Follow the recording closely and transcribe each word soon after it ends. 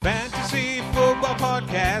football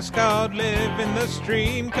podcast called Living the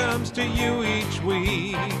Stream comes to you each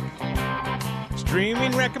week.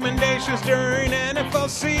 Streaming recommendations during NFL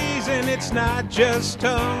season, it's not just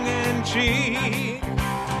tongue-in-cheek.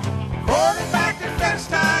 Quarterback, defense,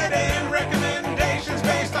 tight end recommendations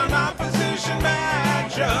based on opposition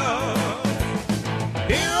matchup.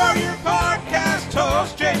 Here are your podcast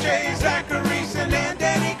hosts, JJ Zacharyson and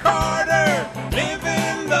Danny Carter,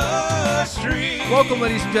 living the stream. Welcome,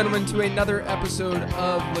 ladies and gentlemen, to another episode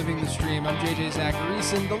of Living the Stream. I'm JJ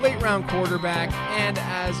Zacharyson, the late round quarterback, and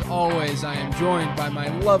as always, I am joined by my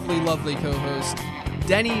lovely, lovely co-host,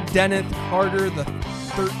 Denny Denneth Carter, the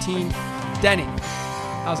 13th. Denny,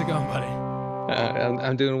 how's it going, buddy?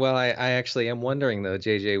 I'm doing well. I actually am wondering, though,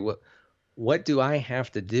 JJ, what do I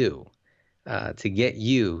have to do to get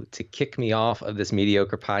you to kick me off of this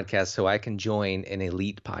mediocre podcast so I can join an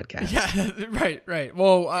elite podcast? Yeah, right.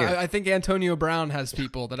 Well, I think Antonio Brown has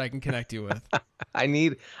people that I can connect you with. I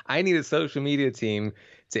need a social media team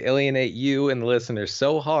to alienate you and the listeners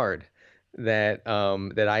so hard that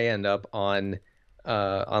that I end up on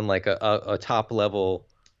like a top level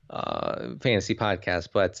fantasy podcast.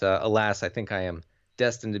 But alas, I think I am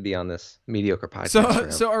destined to be on this mediocre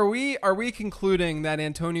podcast. So are we concluding that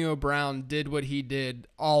Antonio Brown did what he did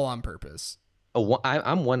all on purpose?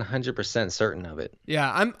 I'm 100% certain of it.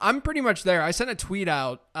 Yeah, I'm pretty much there. I sent a tweet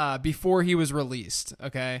out before he was released.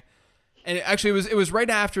 Okay, and it was right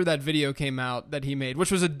after that video came out that he made,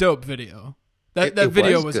 which was a dope video. That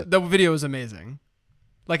video was amazing.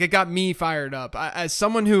 Like, it got me fired up. As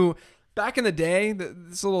someone who back in the day,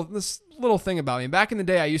 this little thing about me. Back in the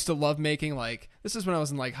day, I used to love making, like, this is when I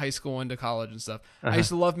was in like high school into college and stuff. I used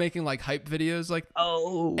to love making like hype videos, like,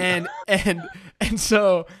 and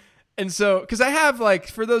so because I have, like,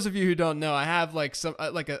 for those of you who don't know, I have like some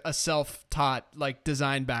like a self-taught like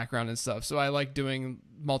design background and stuff. So I like doing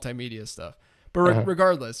multimedia stuff. But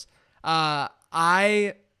regardless,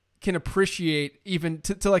 I can appreciate even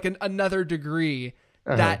to like another degree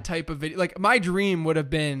that type of video. Like, my dream would have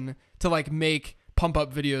been to like make pump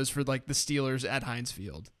up videos for like the Steelers at Heinz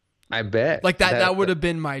Field. I bet. Like that would have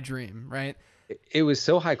been my dream, right? It was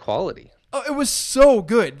so high quality. Oh, it was so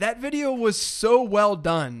good. That video was so well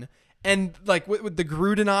done. And like with the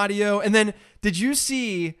Gruden audio. And then did you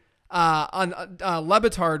see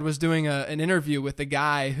Lebitard was doing an interview with the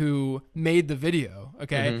guy who made the video,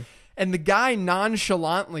 okay? And the guy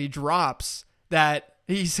nonchalantly drops that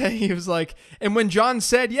he said, he was like, and when John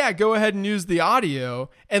said, yeah, go ahead and use the audio,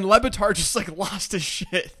 and Lebitard just like lost his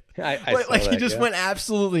shit. He just went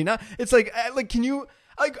absolutely nuts. It's like, can you,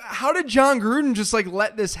 like, how did John Gruden just like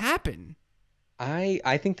let this happen?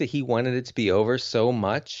 I think that he wanted it to be over so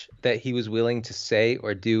much that he was willing to say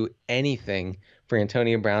or do anything for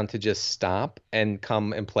Antonio Brown to just stop and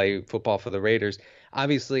come and play football for the Raiders.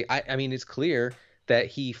 Obviously, I mean, it's clear that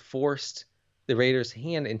he forced the Raiders'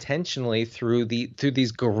 hand intentionally through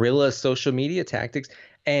these guerrilla social media tactics,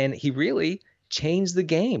 and he really changed the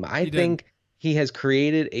game. I think he has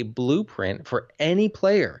created a blueprint for any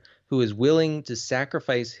player who is willing to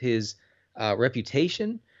sacrifice his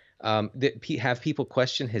reputation, have people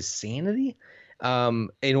question his sanity,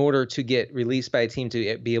 in order to get released by a team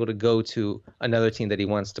to be able to go to another team that he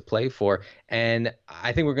wants to play for. And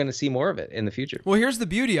I think we're going to see more of it in the future. Well, here's the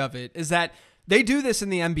beauty of it, is that they do this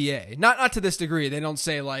in the NBA, not to this degree. They don't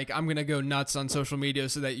say like, I'm going to go nuts on social media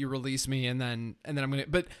so that you release me, and then I'm going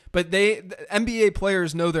to, but the NBA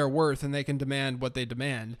players know their worth and they can demand what they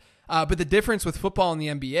demand. But the difference with football and the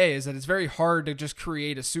NBA is that it's very hard to just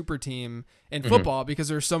create a super team in football because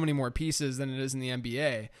there's so many more pieces than it is in the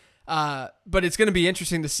NBA. But it's going to be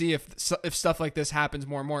interesting to see if stuff like this happens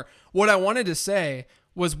more and more. What I wanted to say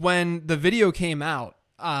was, when the video came out,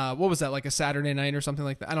 what was that, like a Saturday night or something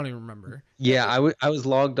like that? I don't even remember. Yeah, I was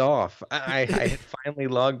logged off. I had finally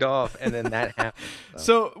logged off, and then that happened.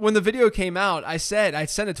 So when the video came out, I sent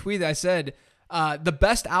a tweet that I said, the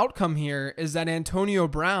best outcome here is that Antonio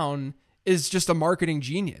Brown is just a marketing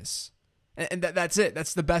genius. And that's it.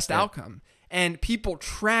 That's the best outcome. And people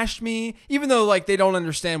trashed me, even though like they don't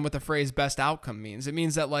understand what the phrase best outcome means. It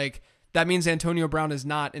means that like, that means Antonio Brown is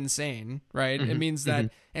not insane, right? It means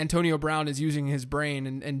that Antonio Brown is using his brain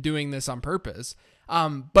and doing this on purpose.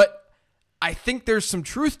 But I think there's some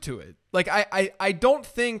truth to it. Like, I don't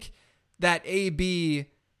think that AB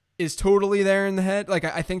is totally there in the head. Like,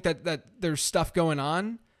 I think that there's stuff going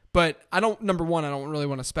on, but number one, I don't really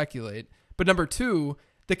want to speculate. But number two,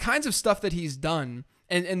 the kinds of stuff that he's done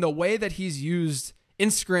and the way that he's used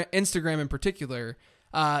Instagram in particular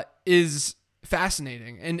is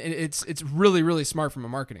fascinating, and it's really, really smart from a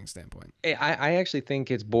marketing standpoint. I actually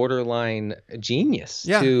think it's borderline genius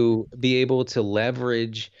to be able to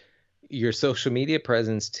leverage your social media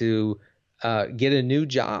presence to get a new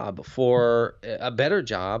job, for a better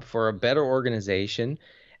job, for a better organization,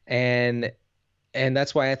 and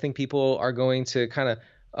that's why I think people are going to kind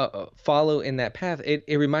of follow in that path.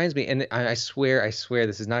 It reminds me, and I swear,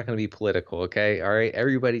 this is not going to be political. Okay, all right,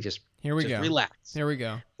 everybody, Here we just go. relax. Here we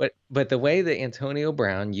go. But the way that Antonio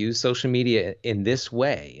Brown used social media in this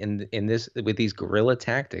way, in this, with these guerrilla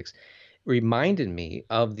tactics, reminded me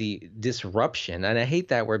of the disruption. And I hate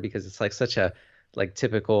that word because it's like such a, like,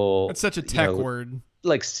 typical, It's such a tech word.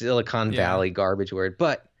 like Silicon Yeah. Valley garbage word.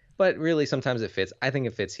 But really, sometimes it fits. I think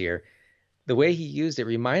it fits here. The way he used it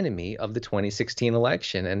reminded me of the 2016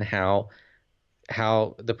 election, and how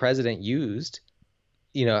the president used,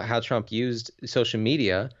 how Trump used social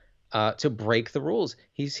media to break the rules.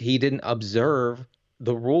 He didn't observe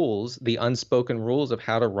the rules, the unspoken rules of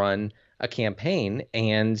how to run a campaign,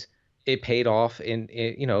 and it paid off in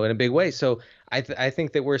a big way. So I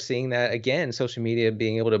think that we're seeing that again, social media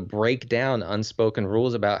being able to break down unspoken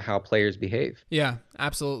rules about how players behave. Yeah,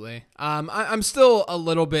 absolutely. I'm still a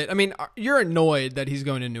little bit. I mean, you're annoyed that he's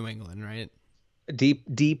going to New England, right?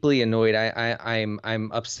 Deeply annoyed.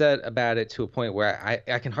 I'm upset about it to a point where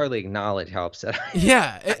I can hardly acknowledge how upset I am.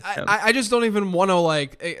 Yeah, I just don't even want to,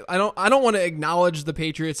 like. I don't want to acknowledge the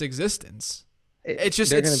Patriots' existence. It's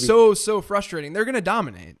so frustrating. They're going to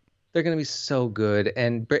dominate. They're going to be so good,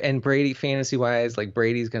 and Brady, fantasy wise, like,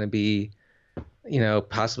 Brady's going to be,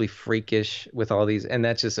 possibly freakish with all these, and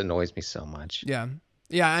that just annoys me so much. Yeah.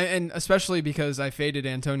 Yeah, and especially because I faded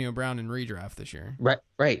Antonio Brown in redraft this year.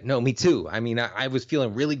 Right. No, me too. I mean, I was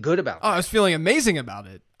feeling really good about that. Oh, I was feeling amazing about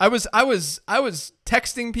it. I was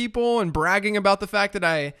texting people and bragging about the fact that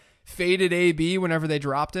I faded AB whenever they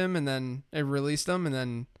dropped him, and then I released him, and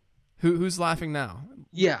then who's laughing now?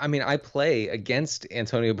 Yeah, I mean, I play against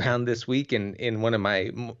Antonio Brown this week in one of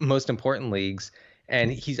my most important leagues,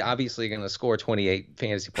 and he's obviously going to score 28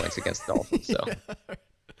 fantasy points against the Dolphins. So. Yeah.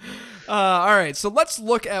 All right, so let's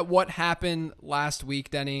look at what happened last week,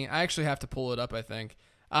 Denny. I actually have to pull it up, I think.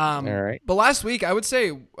 All right. But last week, I would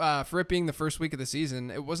say, for it being the first week of the season,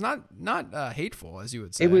 it was not hateful, as you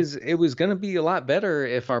would say. It was going to be a lot better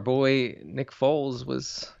if our boy Nick Foles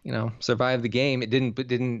was, survived the game. It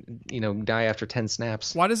didn't, die after 10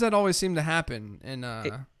 snaps. Why does that always seem to happen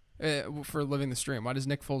for Living the Stream? Why does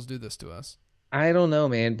Nick Foles do this to us? I don't know,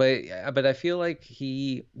 man, but I feel like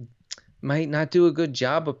he might not do a good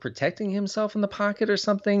job of protecting himself in the pocket or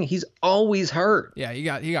something. He's always hurt. Yeah, he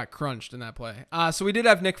got crunched in that play. So we did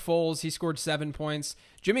have Nick Foles. He scored 7 points.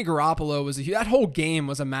 Jimmy Garoppolo that whole game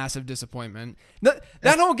was a massive disappointment.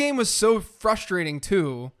 That whole game was so frustrating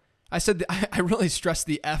too. I said I really stressed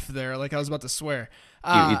the F there, like I was about to swear.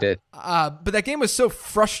 You did. But that game was so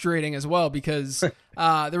frustrating as well because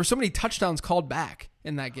there were so many touchdowns called back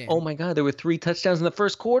in that game. Oh my God, there were 3 touchdowns in the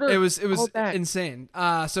first quarter. It was insane.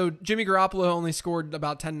 So Jimmy Garoppolo only scored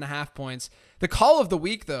about 10.5 points. The call of the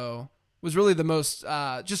week though was really the most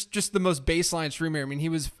just the most baseline streamer. I mean, he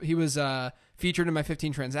was featured in my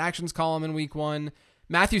 15 transactions column in week 1.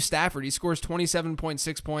 Matthew Stafford, he scores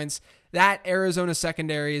 27.6 points. That Arizona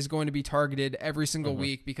secondary is going to be targeted every single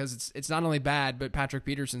week because it's not only bad, but Patrick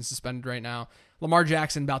Peterson's suspended right now. Lamar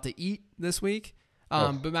Jackson about to eat this week.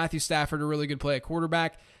 But Matthew Stafford, a really good play at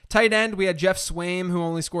quarterback. Tight end, we had Jeff Swaim, who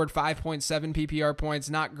only scored 5.7 PPR points.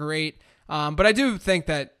 Not great. But I do think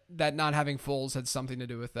that not having Foles had something to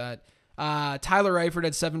do with that. Tyler Eifert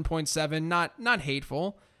had 7.7, not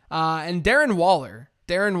hateful. And Darren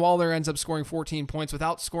Waller ends up scoring 14 points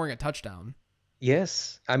without scoring a touchdown.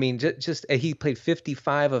 Yes. I mean, just he played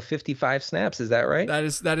 55 of 55 snaps. Is that right?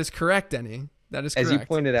 That is correct, Denny. That is correct. As you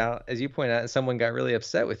pointed out, and someone got really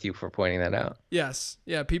upset with you for pointing that out. Yes.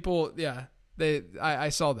 Yeah. People. Yeah. I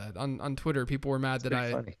saw that on Twitter. People were mad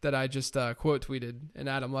that I just quote tweeted an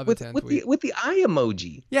Adam Levitan tweet with the eye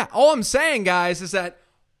emoji. Yeah. All I'm saying, guys, is that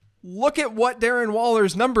look at what Darren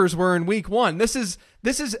Waller's numbers were in week 1. This is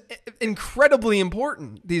incredibly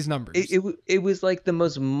important, these numbers. It was like the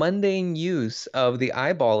most mundane use of the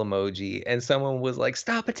eyeball emoji, and someone was like,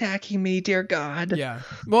 "Stop attacking me, dear God." Yeah.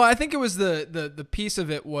 Well, I think it was the piece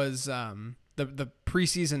of it was the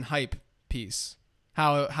preseason hype piece.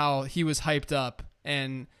 How he was hyped up,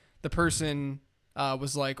 and the person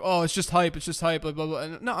was like, "Oh, it's just hype, blah blah blah."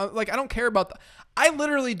 And no, like I don't care about I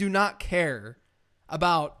literally do not care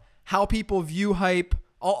about how people view hype,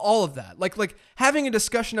 all of that. Like having a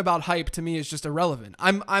discussion about hype to me is just irrelevant.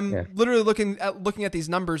 I'm literally looking at these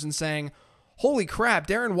numbers and saying, holy crap,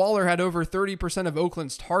 Darren Waller had over 30% of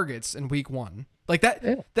Oakland's targets in week 1. Like that.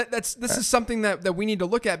 Yeah. This is something that we need to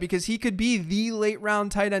look at because he could be the late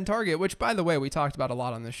round tight end target, which by the way, we talked about a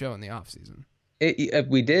lot on the show in the offseason.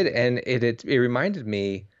 We did. And it reminded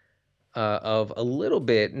me of a little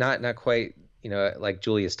bit, not quite, like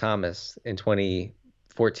Julius Thomas in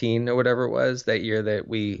 2014 or whatever it was, that year that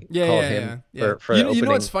we Yeah, called yeah, him yeah, yeah. for You know what's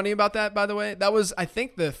opening. funny about that, by the way? That was, I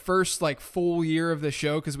think, the first like full year of the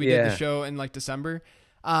show because we did the Yeah, show in like December.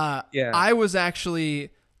 yeah. I was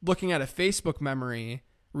actually looking at a Facebook memory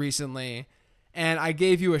recently, and I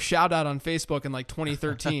gave you a shout out on Facebook in like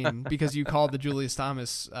 2013 because you called the Julius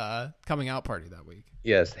Thomas coming out party that week.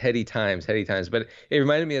 Yes, heady times, heady times. But it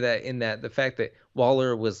reminded me of that, in that the fact that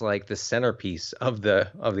Waller was like the centerpiece of the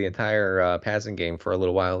entire passing game for a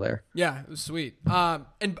little while there. Yeah, it was sweet.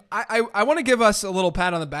 And I want to give us a little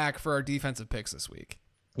pat on the back for our defensive picks this week.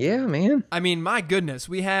 Yeah, man. I mean, my goodness,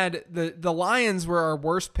 we had the Lions were our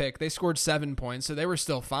worst pick. They scored 7 points, so they were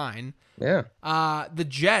still fine. Yeah. The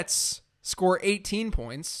Jets score 18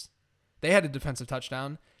 points. They had a defensive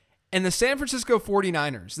touchdown. And the San Francisco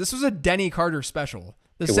 49ers, this was a Denny Carter special.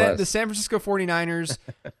 The San Francisco 49ers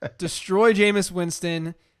destroy Jameis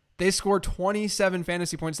Winston. They scored 27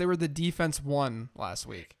 fantasy points. They were the defense one last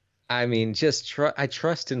week. I mean, I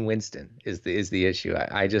trust in Winston is the issue.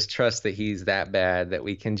 I just trust that he's that bad that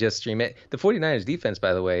we can just stream it. The 49ers defense,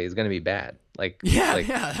 by the way, is going to be bad.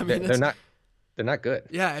 Yeah. I mean, they're not good.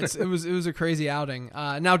 Yeah, it was a crazy outing.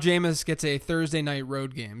 Now Jameis gets a Thursday night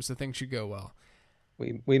road game, so things should go well.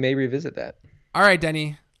 We may revisit that. All right,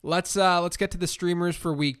 Denny. Let's get to the streamers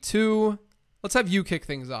for week 2. Let's have you kick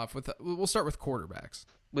things off we'll start with quarterbacks.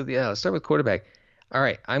 Let's start with quarterback. All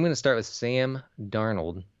right, I'm going to start with Sam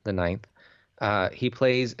Darnold, the ninth. He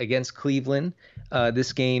plays against Cleveland.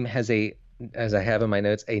 This game has as I have in my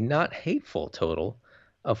notes, a not hateful total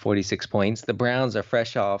of 46 points. The Browns are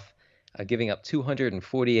fresh off giving up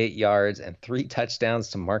 248 yards and 3 touchdowns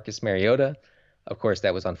to Marcus Mariota. Of course,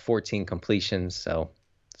 that was on 14 completions, so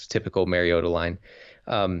it's typical Mariota line.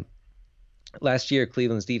 Last year,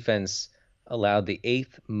 Cleveland's defense allowed the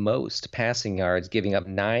 8th most passing yards, giving up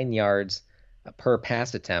 9 yards per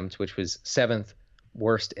pass attempt, which was 7th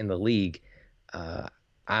worst in the league.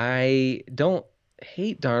 I don't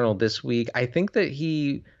hate Darnold this week. I think that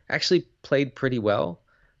he actually played pretty well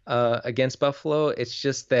against Buffalo. It's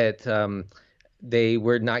just that they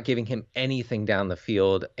were not giving him anything down the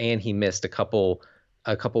field, and he missed a couple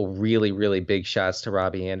really, really big shots to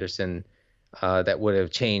Robbie Anderson that would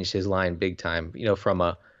have changed his line big time, from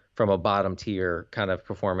a bottom tier kind of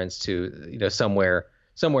performance to,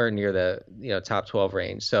 somewhere near the, top 12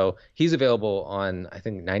 range. So he's available on, I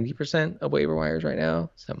think, 90% of waiver wires right now.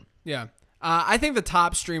 So yeah. I think the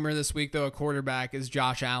top streamer this week, though, a quarterback, is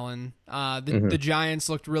Josh Allen. The Giants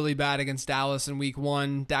looked really bad against Dallas in week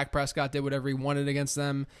 1. Dak Prescott did whatever he wanted against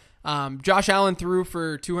them. Josh Allen threw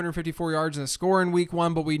for 254 yards and a score in week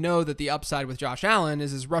 1, but we know that the upside with Josh Allen is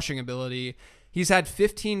his rushing ability. He's had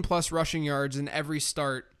 15-plus rushing yards in every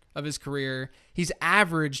start of his career. He's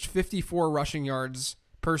averaged 54 rushing yards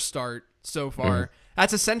per start so far.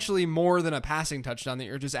 That's essentially more than a passing touchdown that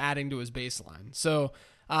you're just adding to his baseline. So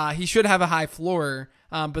he should have a high floor,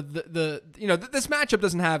 but this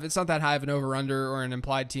matchup it's not that high of an over-under or an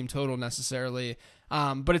implied team total necessarily,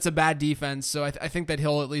 but it's a bad defense, so I think that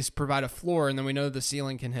he'll at least provide a floor, and then we know the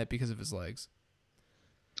ceiling can hit because of his legs.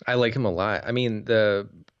 I like him a lot. I mean, the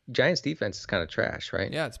Giants defense is kind of trash,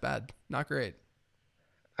 right? Yeah, it's bad. Not great.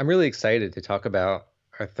 I'm really excited to talk about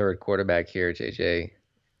our third quarterback here, JJ.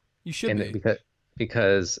 You should be.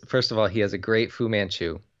 Because first of all, he has a great Fu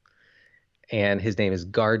Manchu, and his name is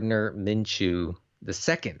Gardner Minshew the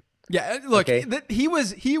second. Yeah, look, okay? he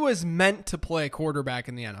was meant to play quarterback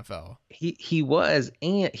in the NFL. He was,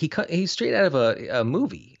 and he's straight out of a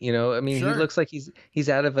movie. I mean, Sure. He looks like he's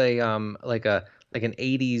out of a like an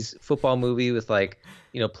 80s football movie with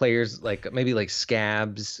players maybe like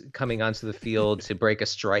scabs coming onto the field to break a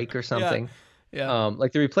strike or something. Yeah.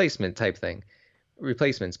 Like the replacements.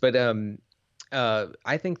 But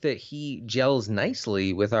I think that he gels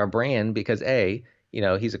nicely with our brand because A,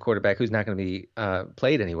 he's a quarterback who's not going to be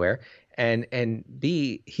played anywhere, and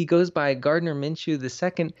B, he goes by Gardner Minshew the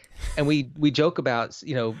second, and we joke about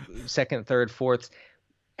second, third, fourths,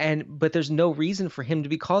 but there's no reason for him to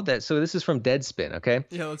be called that. So this is from Deadspin, okay?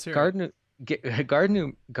 Yeah, let's hear it.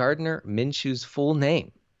 Gardner Minshew's full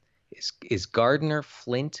name is Gardner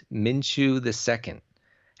Flint Minshew the second.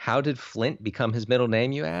 How did Flint become his middle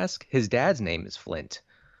name, you ask? His dad's name is Flint.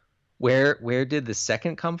 Where did the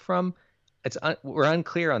second come from? We're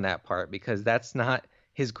unclear on that part because that's not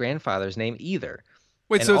his grandfather's name either.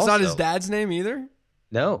 Wait, so it's not his dad's name either?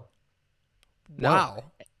 No. Wow.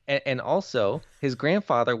 And also, his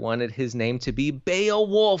grandfather wanted his name to be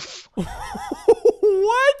Beowulf. What?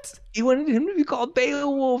 What? He wanted him to be called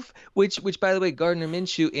Beowulf, which by the way, Gardner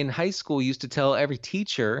Minshew in high school used to tell every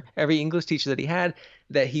teacher, every English teacher that he had,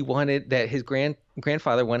 that he wanted that his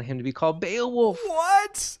grandfather wanted him to be called Beowulf.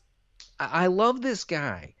 What? I love this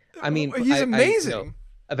guy. I mean, He's amazing.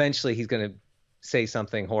 Eventually he's going to say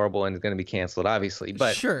something horrible and is going to be canceled, obviously.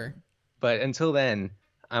 But sure. But until then,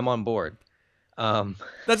 I'm on board.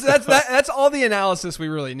 That's all the analysis we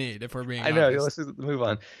really need, if we're being honest. I know. Let's just move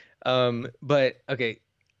on. But okay,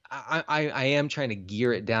 I am trying to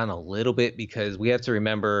gear it down a little bit because we have to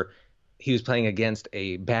remember he was playing against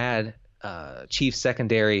a bad Chiefs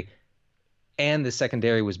secondary, and the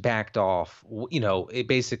secondary was backed off. It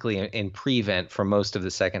basically in prevent for most of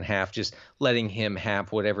the second half, just letting him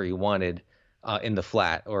have whatever he wanted in the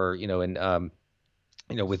flat or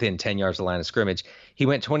within 10 yards of the line of scrimmage. He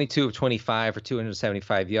went 22 of 25 for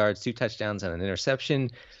 275 yards, 2 touchdowns and an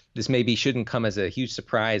interception. This maybe shouldn't come as a huge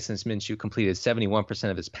surprise since Minshew completed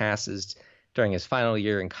 71% of his passes during his final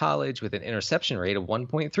year in college with an interception rate of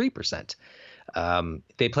 1.3%.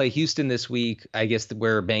 They play Houston this week. I guess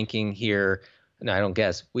we're banking here. No, I don't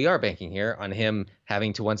guess. We are banking here on him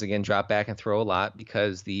having to once again drop back and throw a lot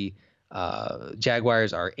because the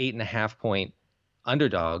Jaguars are 8.5-point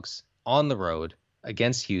underdogs on the road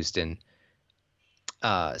against Houston.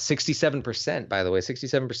 67%, by the way,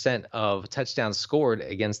 67% of touchdowns scored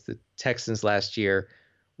against the Texans last year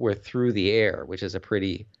were through the air, which is a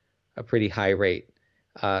pretty high rate.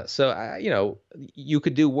 So you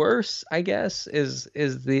could do worse, I guess, is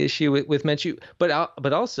the issue with Minshew.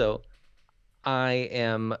 But also, I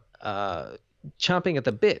am chomping at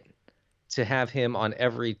the bit to have him on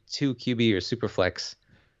every 2 QB or Superflex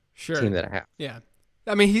team that I have. Yeah,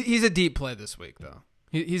 I mean he's a deep play this week though.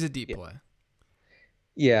 He's a deep play.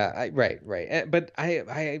 Yeah, right. But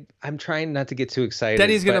I'm trying not to get too excited.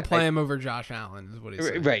 Denny's gonna play him over Josh Allen, is what he's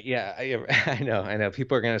saying. Right? Yeah, I know.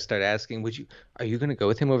 People are gonna start asking, are you gonna go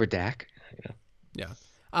with him over Dak? Yeah.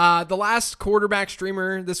 The last quarterback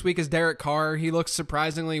streamer this week is Derek Carr. He looks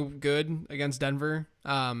surprisingly good against Denver.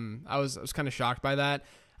 I was kind of shocked by that.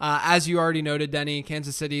 As you already noted, Denny,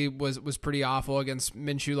 Kansas City was pretty awful against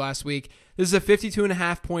Minshew last week. This is a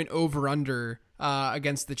 52.5-point over-under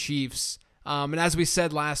against the Chiefs. And as we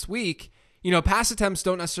said last week, pass attempts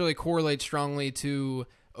don't necessarily correlate strongly to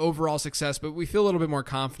overall success, but we feel a little bit more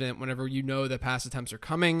confident whenever that pass attempts are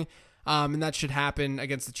coming. And that should happen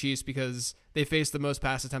against the Chiefs because they faced the most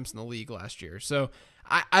pass attempts in the league last year. So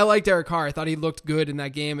I like Derek Carr. I thought he looked good in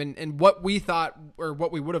that game. And what we thought, or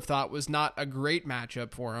what we would have thought, was not a great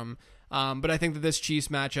matchup for him. But I think that this Chiefs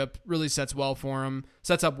matchup really sets up well for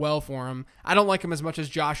him. I don't like him as much as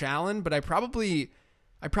Josh Allen, but I probably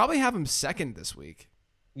have him second this week.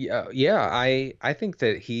 Yeah. I think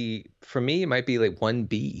that for me, it might be like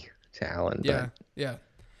 1B to Allen. Yeah.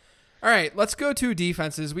 All right, let's go to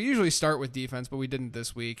defenses. We usually start with defense, but we didn't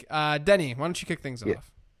this week. Denny, why don't you kick things off?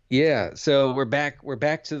 Yeah. So we're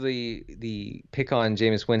back to the pick on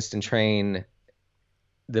Jameis Winston train.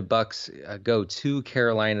 The Bucks go to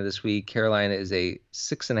Carolina this week. Carolina is a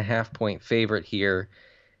 6.5-point favorite here.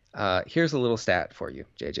 Here's a little stat for you,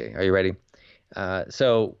 JJ. Are you ready?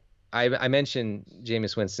 So I mentioned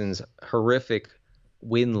Jameis Winston's horrific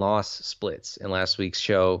win-loss splits in last week's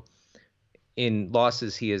show. In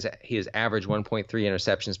losses, he has averaged 1.3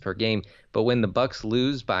 interceptions per game, but when the Bucks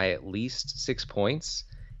lose by at least 6 points,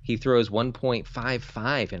 he throws 1.55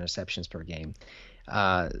 interceptions per game.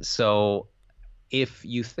 So if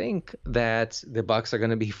you think that the Bucks are going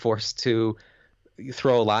to be forced to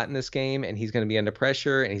throw a lot in this game and he's going to be under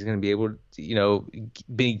pressure and he's going to be able to,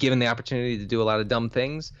 be given the opportunity to do a lot of dumb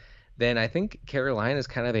things, then I think Carolina is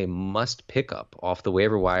kind of a must pick up off the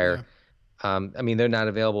waiver wire. Yeah. I mean, they're not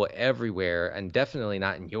available everywhere and definitely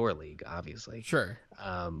not in your league, obviously. Sure.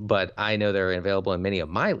 But I know they're available in many of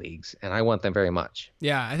my leagues, and I want them very much.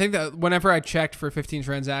 Yeah, I think that whenever I checked for 15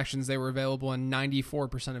 transactions, they were available in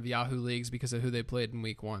 94% of Yahoo leagues because of who they played in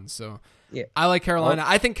week 1. So yeah. I like Carolina.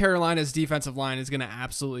 I think Carolina's defensive line is going to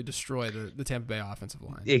absolutely destroy the Tampa Bay offensive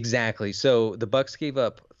line. Exactly. So the Bucks gave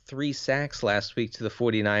up 3 sacks last week to the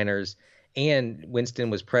 49ers. And Winston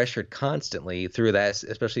was pressured constantly through that,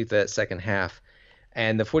 especially through that second half.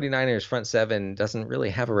 And the 49ers front seven doesn't really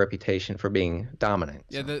have a reputation for being dominant.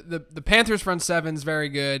 So. Yeah, the Panthers front seven is very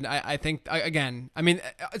good. I think, again, I mean,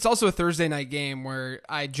 it's also a Thursday night game where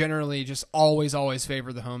I generally just always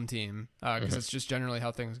favor the home team because it's just generally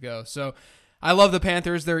how things go. So I love the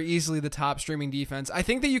Panthers. They're easily the top streaming defense. I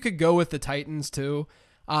think that you could go with the Titans too.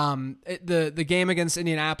 The game against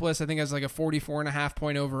Indianapolis, I think, has like a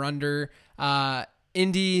 44.5-point over under.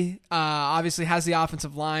 Indy obviously has the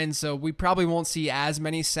offensive line, so we probably won't see as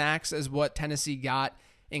many sacks as what Tennessee got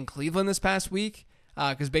in Cleveland this past week.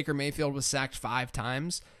 because Baker Mayfield was sacked 5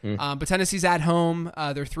 times. But Tennessee's at home.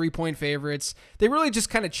 They're 3-point favorites. They really just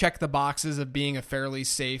kind of check the boxes of being a fairly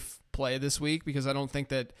safe play this week, because I don't think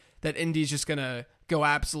that Indy's just going to go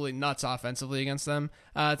absolutely nuts offensively against them.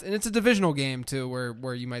 And it's a divisional game, too,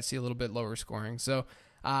 where you might see a little bit lower scoring. So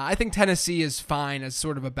I think Tennessee is fine as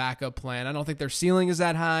sort of a backup plan. I don't think their ceiling is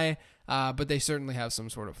that high, but they certainly have some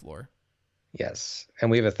sort of floor. Yes.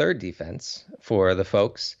 And we have a third defense for the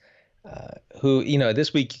folks who,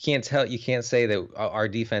 this week you can't say that our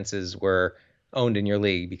defenses were owned in your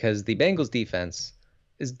league, because the Bengals defense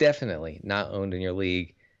is definitely not owned in your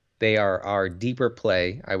league. They are our deeper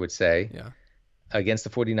play, I would say, against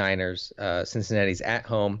the 49ers. Cincinnati's at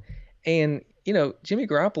home. And, Jimmy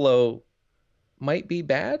Garoppolo might be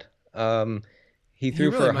bad. He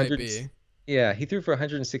threw for 100. Yeah, he threw for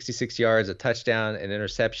 166 yards, a touchdown, an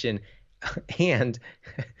interception, and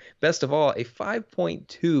best of all, a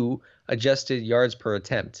 5.2 adjusted yards per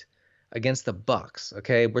attempt against the Bucs.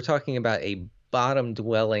 Okay, we're talking about a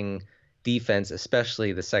bottom-dwelling defense,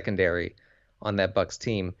 especially the secondary on that Bucs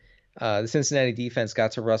team. The Cincinnati defense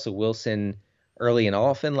got to Russell Wilson early and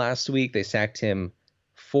often last week. They sacked him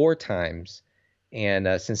 4 times,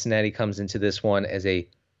 and Cincinnati comes into this one as a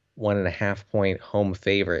 1.5-point home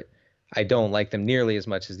favorite. I don't like them nearly as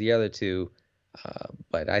much as the other two,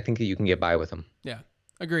 but I think that you can get by with them. Yeah,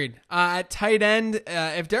 agreed. At tight end,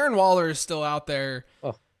 if Darren Waller is still out there,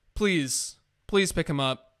 please pick him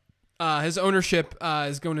up. His ownership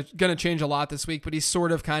is going to change a lot this week, but he's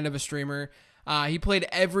sort of kind of a streamer. He played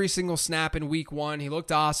every single snap in week 1. He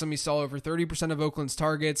looked awesome. He saw over 30% of Oakland's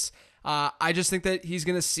targets. I just think that he's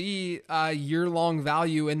going to see year-long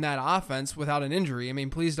value in that offense without an injury. I mean,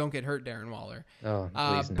 please don't get hurt, Darren Waller.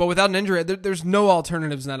 But without an injury, there's no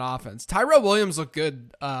alternatives in that offense. Tyrell Williams looked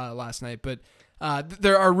good last night, but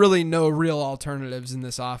there are really no real alternatives in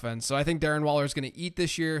this offense. So I think Darren Waller is going to eat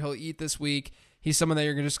this year. He'll eat this week. He's someone that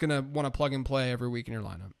you're just going to want to plug and play every week in your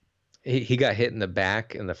lineup. He got hit in the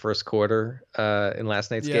back in the first quarter in last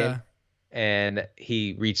night's game, and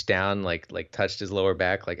he reached down, like touched his lower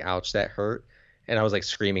back, like, ouch, that hurt. And I was like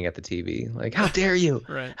screaming at the TV, like, how dare you?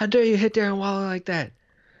 Right. How dare you hit Darren Waller like that?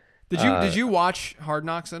 Did you watch Hard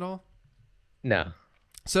Knocks at all? No.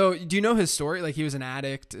 So do you know his story? Like, he was an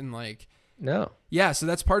addict and like. No. Yeah, so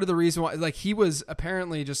that's part of the reason why. Like, he was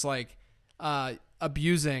apparently just like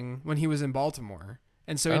abusing when he was in Baltimore.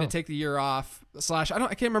 And so he had to take the year off. I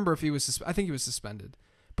can't remember if he was. I think he was suspended,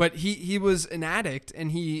 but he was an addict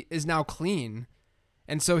and he is now clean,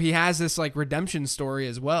 and so he has this like redemption story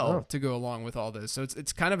as well to go along with all this. So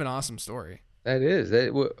it's kind of an awesome story. That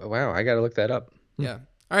is. Wow, I got to look that up. Yeah.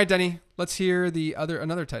 All right, Denny. Let's hear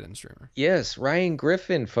another tight end streamer. Yes, Ryan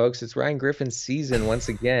Griffin, folks. It's Ryan Griffin's season once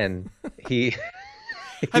again. Have you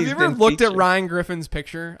ever looked at Ryan Griffin's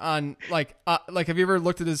picture on have you ever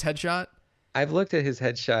looked at his headshot? I've looked at his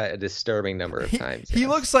headshot a disturbing number of times. He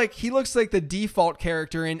looks like the default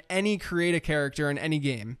character in any create a character in any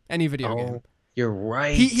game, any video game. You're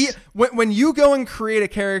right. When you go and create a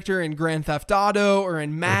character in Grand Theft Auto or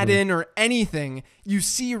in Madden or anything, you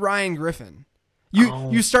see Ryan Griffin.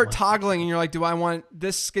 You start toggling and you're like, do I want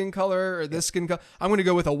this skin color or this skin color? I'm going to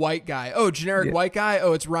go with a white guy. Oh, generic white guy.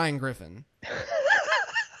 Oh, it's Ryan Griffin.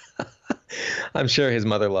 I'm sure his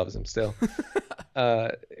mother loves him still.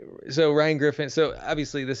 So Ryan Griffin. So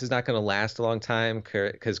obviously this is not going to last a long time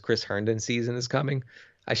because Chris Herndon's season is coming.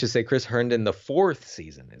 I should say Chris Herndon, the 4th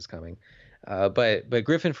season is coming. But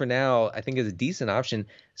Griffin for now, I think is a decent option.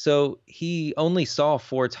 So he only saw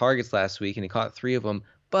 4 targets last week and he caught 3 of them.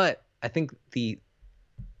 But I think the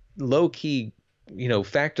low key,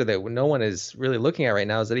 factor that no one is really looking at right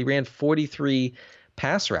now is that he ran 43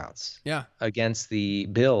 pass routes against the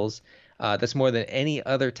Bills. That's more than any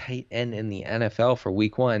other tight end in the NFL for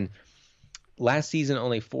week 1. Last season,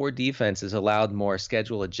 only 4 defenses allowed more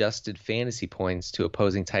schedule-adjusted fantasy points to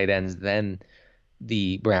opposing tight ends than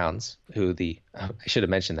the Browns, I should have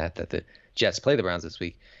mentioned that the Jets play the Browns this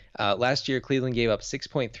week. Last year, Cleveland gave up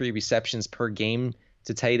 6.3 receptions per game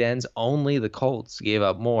to tight ends. Only the Colts gave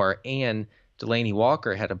up more, and Delaney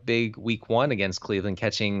Walker had a big week 1 against Cleveland,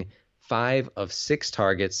 catching 5 of 6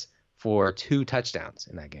 targets for 2 touchdowns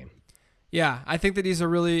in that game. Yeah, I think that he's a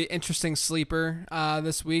really interesting sleeper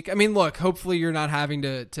this week. I mean, look, hopefully you're not having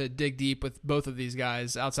to dig deep with both of these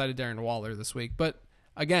guys outside of Darren Waller this week. But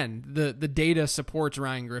again, the data supports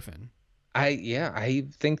Ryan Griffin. I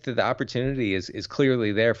think that the opportunity is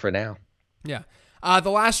clearly there for now. Yeah. The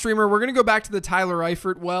last streamer, we're going to go back to the Tyler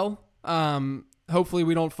Eifert well. Hopefully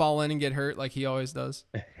we don't fall in and get hurt like he always does.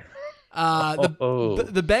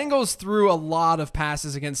 The Bengals threw a lot of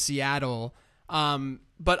passes against Seattle.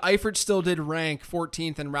 But Eifert still did rank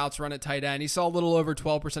 14th in routes run at tight end. He saw a little over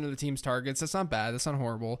 12% of the team's targets. That's not bad. That's not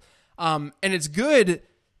horrible. And it's good,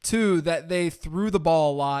 too, that they threw the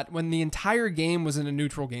ball a lot when the entire game was in a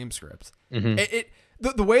neutral game script.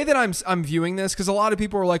 The way that I'm viewing this, because a lot of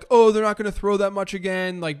people are like, oh, they're not going to throw that much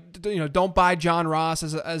again. Like, don't buy John Ross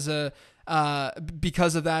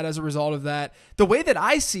because of that, as a result of that. The way that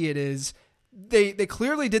I see it is they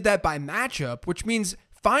clearly did that by matchup, which means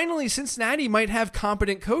finally Cincinnati might have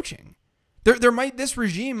competent coaching. This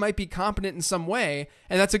regime might be competent in some way,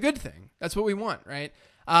 and that's a good thing. That's what we want, right?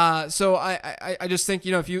 So I just think,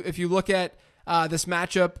 if you look at this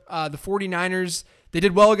matchup, the 49ers, they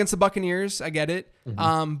did well against the Buccaneers. I get it.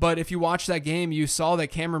 But if you watch that game, you saw that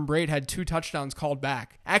Cameron Brate had 2 touchdowns called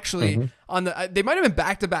back. Actually, they might have been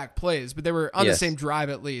back-to-back plays, but they were on the same drive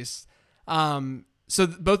at least. So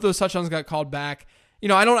both those touchdowns got called back.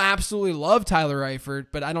 I don't absolutely love Tyler Eifert,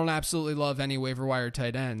 but I don't absolutely love any waiver wire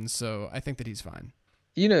tight ends. So I think that he's fine.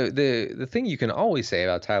 The thing you can always say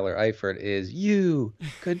about Tyler Eifert is you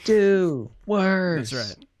could do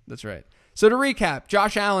worse. That's right. So to recap,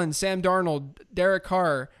 Josh Allen, Sam Darnold, Derek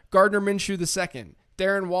Carr, Gardner Minshew II,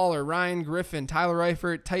 Darren Waller, Ryan Griffin, Tyler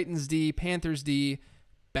Eifert, Titans D, Panthers D,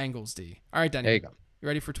 Bengals D. All right, Denny. There you go. You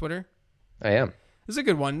ready for Twitter? I am. This is a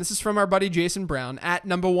good one. This is from our buddy Jason Brown, at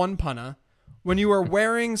 #1punna. When you are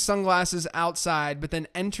wearing sunglasses outside but then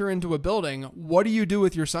enter into a building, what do you do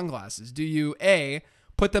with your sunglasses? Do you A,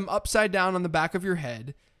 put them upside down on the back of your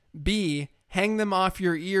head, B, hang them off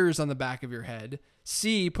your ears on the back of your head,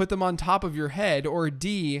 C, put them on top of your head, or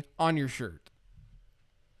D, on your shirt?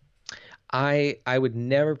 I would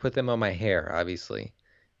never put them on my hair, obviously.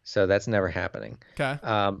 So that's never happening. Okay.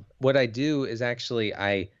 What I do is actually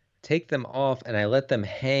I take them off and I let them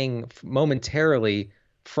hang momentarily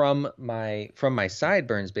from my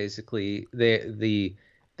sideburns. Basically,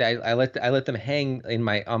 I let them hang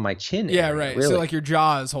on my chin. Yeah, area, right. Really. So like your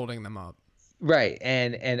jaw is holding them up. Right,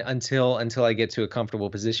 and until I get to a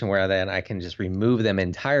comfortable position where then I can just remove them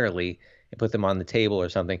entirely and put them on the table or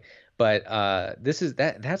something. But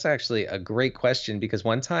that's actually a great question, because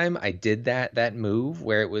one time I did that move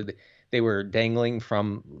where they were dangling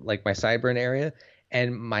from like my sideburn area,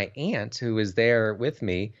 and my aunt, who was there with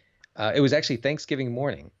me, it was actually Thanksgiving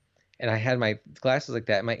morning, and I had my glasses like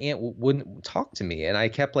that, and my aunt wouldn't talk to me, and I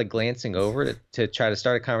kept like glancing over to try to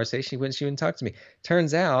start a conversation when she wouldn't talk to me.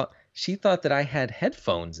 Turns out she thought that I had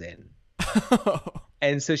headphones in.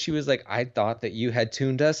 And so she was like, I thought that you had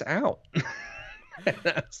tuned us out. And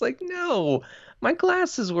I was like, no, my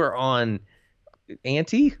glasses were on,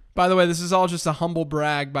 Auntie. By the way, this is all just a humble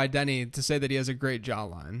brag by Denny to say that he has a great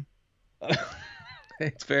jawline.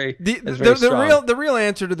 It's very the real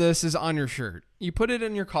answer to this is on your shirt. You put it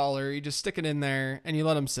in your collar, you just stick it in there, and you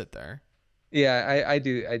let them sit there. Yeah, I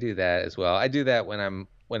do that as well. I do that when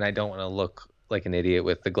I don't want to look like an idiot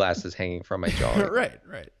with the glasses hanging from my jaw. Right.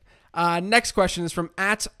 Next question is from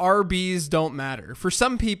 @RBs Don't Matter. For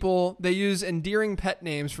some people, they use endearing pet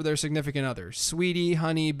names for their significant others: sweetie,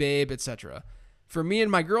 honey, babe, etc. For me and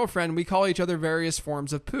my girlfriend, we call each other various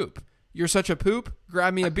forms of poop. You're such a poop.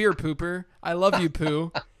 Grab me a beer, pooper. I love you,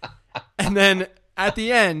 poo. And then at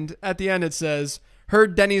the end it says,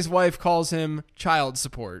 heard Denny's wife calls him child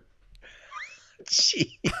support. Jeez.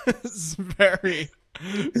 It's very,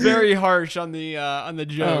 very harsh on the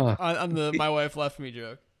joke, on the my wife left me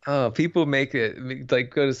joke. Oh, people make it like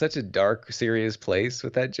go to such a dark, serious place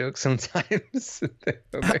with that joke sometimes.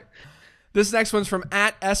 This next one's from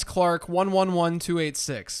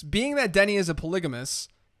 @SClark111286. Being that Denny is a polygamist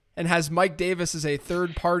and has Mike Davis as a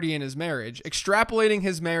third party in his marriage, extrapolating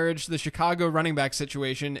his marriage to the Chicago running back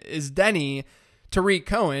situation, is Denny, Tariq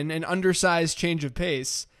Cohen, an undersized change of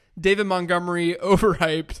pace, David Montgomery,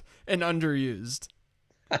 overhyped and underused.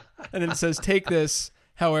 And it says, take this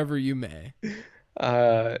however you may.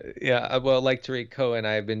 Yeah, well, like Tariq Cohen,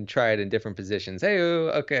 I've been tried in different positions. Hey,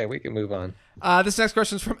 okay, we can move on. This next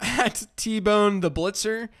question is from @T-Bone the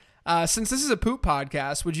Blitzer. Since this is a poop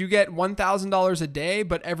podcast, would you get $1,000 a day,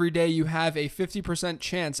 but every day you have a 50%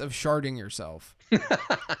 chance of sharding yourself?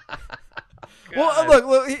 Well,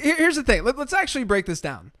 look, here's the thing. Let's actually break this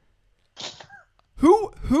down.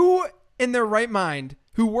 Who in their right mind,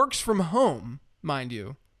 who works from home, mind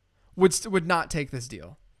you, would not take this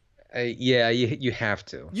deal? Yeah, you have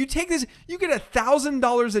to. You take this, you get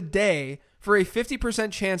 $1,000 a day for a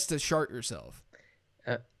 50% chance to shart yourself.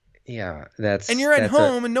 Yeah, and you're at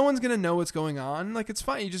home and no one's gonna know what's going on. Like, it's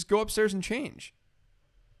fine. You just go upstairs and change.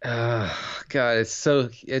 God,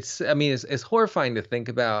 it's horrifying to think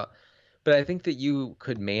about, but I think that you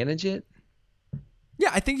could manage it.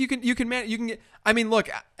 Yeah, I think you can manage. You can get. I mean, look,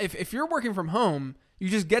 if you're working from home, You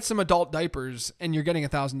just get some adult diapers and you're getting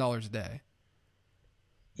 $1,000 a day.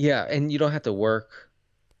 Yeah, and you don't have to work.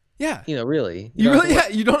 Yeah. Really. You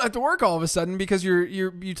don't have to work all of a sudden because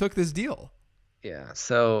you took this deal. Yeah.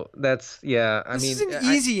 So that's This is an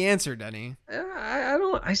easy answer, Denny.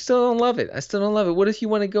 I still don't love it. What if you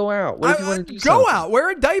want to go out? What if you want to do go out, wear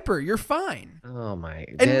a diaper, you're fine. Oh my.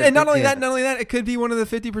 And not only that, it could be one of the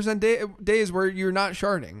 50% days where you're not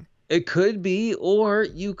sharding. It could be, or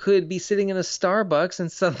you could be sitting in a Starbucks and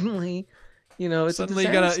suddenly, it's suddenly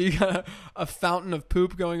you got a fountain of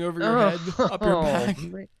poop going over your head, up your back.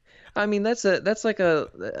 I mean, that's like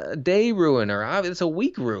a day ruiner. It's a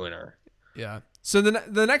week ruiner. Yeah. So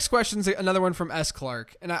the next question is another one from S.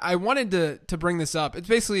 Clark, and I wanted to bring this up. It's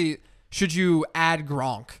basically, should you add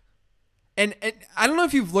Gronk? And I don't know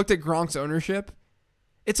if you've looked at Gronk's ownership.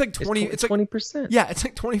 It's like 20. It's 20%. Yeah, it's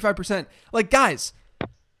like 25%. Like, guys,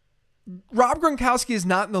 Rob Gronkowski is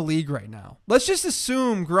not in the league right now. Let's just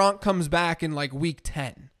assume Gronk comes back in like week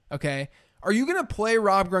 10. Okay, are you gonna play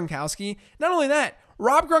Rob Gronkowski? Not only that,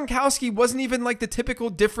 Rob Gronkowski wasn't even like the typical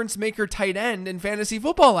difference maker tight end in fantasy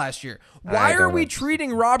football last year. Why are we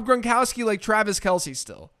treating Rob Gronkowski like Travis Kelce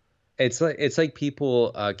still? It's like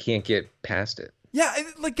people can't get past it. Yeah,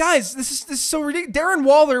 like, guys, this is so ridiculous. Darren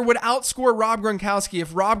Waller would outscore Rob Gronkowski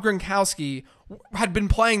if Rob Gronkowski had been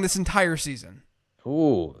playing this entire season.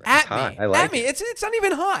 Ooh, at hot. me. I like at me. It's not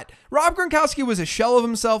even hot. Rob Gronkowski was a shell of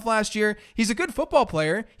himself last year. He's a good football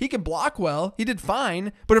player. He can block well. He did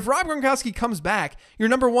fine. But if Rob Gronkowski comes back, you're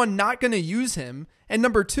number one, not going to use him. And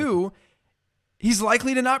number two, he's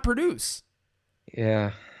likely to not produce.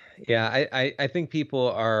 Yeah. Yeah. I think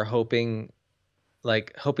people are hoping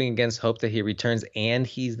against hope that he returns and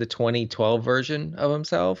he's the 2012 version of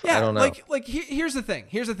himself. Yeah, I don't know. Here's the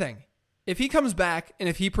thing. If he comes back and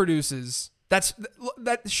if he produces, that's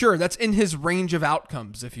in his range of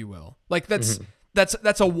outcomes, if you will. Like that's a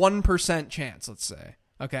 1% chance, let's say.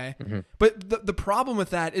 Okay. Mm-hmm. But the problem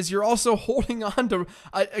with that is you're also holding on to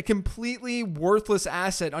a completely worthless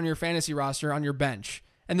asset on your fantasy roster, on your bench.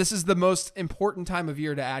 And this is the most important time of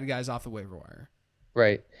year to add guys off the waiver wire.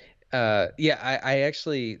 Right. I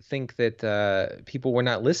actually think that people were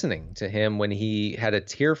not listening to him when he had a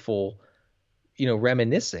tearful,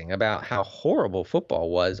 reminiscing about how horrible football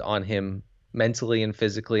was on him mentally and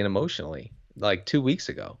physically and emotionally, like 2 weeks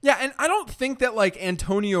ago. Yeah, and I don't think that like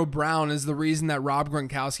Antonio Brown is the reason that Rob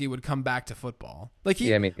Gronkowski would come back to football. Like me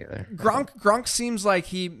neither. Gronk seems like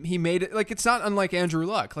he made it, like, it's not unlike Andrew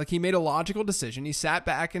Luck. Like, he made a logical decision. He sat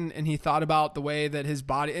back and he thought about the way that his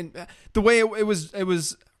body and the way it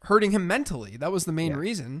was hurting him mentally. That was the main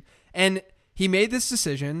reason. And he made this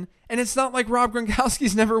decision, and it's not like Rob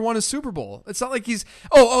Gronkowski's never won a Super Bowl. It's not like he's,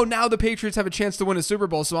 now the Patriots have a chance to win a Super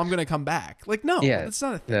Bowl, so I'm going to come back. Like, no, that's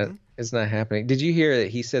not a thing. It's not happening. Did you hear that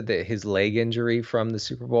he said that his leg injury from the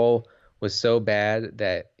Super Bowl was so bad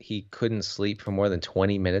that he couldn't sleep for more than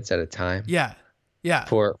 20 minutes at a time? Yeah. Yeah.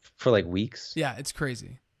 For like weeks? Yeah, it's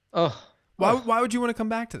crazy. Oh. Why would you want to come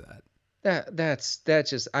back to that? That's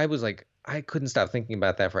just, I was like, I couldn't stop thinking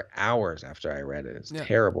about that for hours after I read it. It's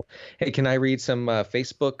terrible. Hey, can I read some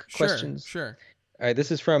Facebook questions? Sure. All right,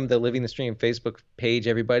 this is from the Living the Stream Facebook page,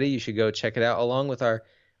 everybody. You should go check it out, along with our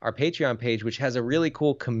Patreon page, which has a really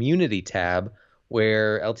cool community tab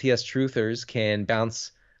where LTS truthers can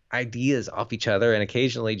bounce ideas off each other, and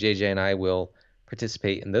occasionally JJ and I will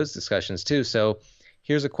participate in those discussions too. So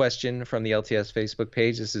here's a question from the LTS Facebook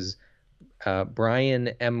page. This is Brian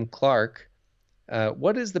M. Clark.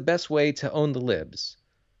 What is the best way to own the libs?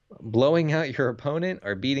 Blowing out your opponent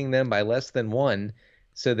or beating them by less than one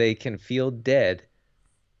so they can feel dread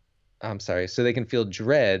on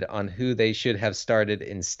who they should have started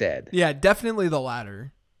instead? Yeah, definitely the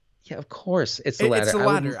latter. Yeah, of course. It's the latter. It's the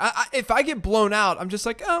latter. If I get blown out, I'm just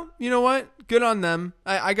like, oh, you know what? Good on them.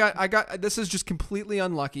 I got this is just completely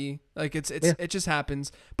unlucky. Like it just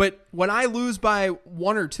happens. But when I lose by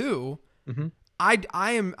one or two, I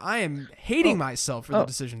am hating myself for the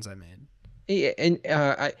decisions I made. Yeah, and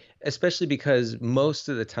especially because most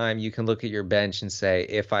of the time you can look at your bench and say,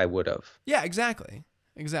 if I would have. Yeah, exactly.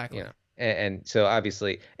 And so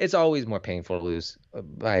obviously it's always more painful to lose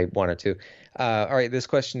by one or two. All right, this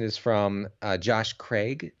question is from Josh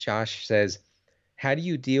Craig. Josh says, how do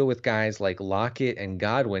you deal with guys like Lockett and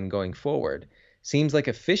Godwin going forward? Seems like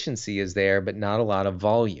efficiency is there, but not a lot of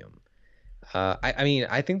volume.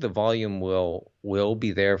 I think the volume will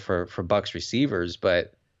be there for Bucs receivers,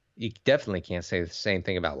 but you definitely can't say the same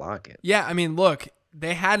thing about Lockett. Yeah, I mean, look,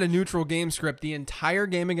 they had a neutral game script the entire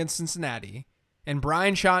game against Cincinnati, and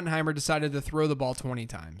Brian Schottenheimer decided to throw the ball 20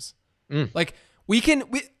 times. Like, we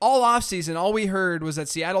all offseason, all we heard was that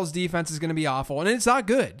Seattle's defense is going to be awful, and it's not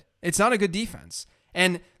good. It's not a good defense.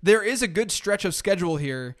 And there is a good stretch of schedule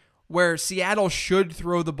here where Seattle should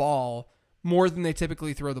throw the ball more than they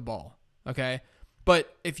typically throw the ball. Okay.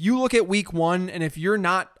 But if you look at week 1, and if you're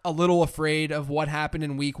not a little afraid of what happened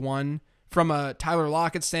in week 1 from a Tyler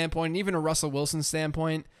Lockett standpoint, and even a Russell Wilson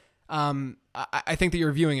standpoint, I think that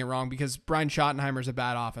you're viewing it wrong, because Brian Schottenheimer is a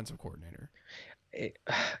bad offensive coordinator.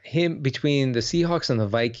 Him between the Seahawks and the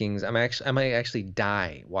Vikings, I might actually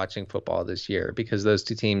die watching football this year, because those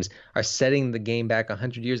two teams are setting the game back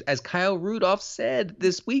 100 years. As Kyle Rudolph said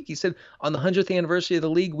this week, he said on the 100th anniversary of the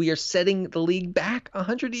league, we are setting the league back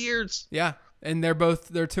 100 years. Yeah, and they're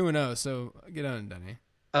 2-0, so get on, Denny.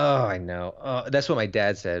 Oh, I know. That's what my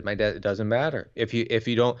dad said. My dad, it doesn't matter if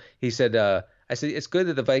you don't. He said, I said it's good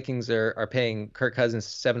that the Vikings are paying Kirk Cousins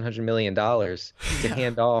 $700 million to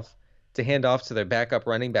hand off to their backup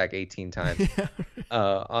running back 18 times.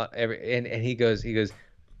 And he goes,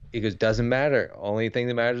 doesn't matter. Only thing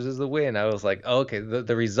that matters is the win. I was like, oh, okay,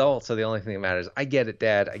 the results are the only thing that matters. I get it,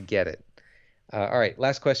 Dad. I get it. All right,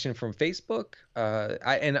 last question from Facebook.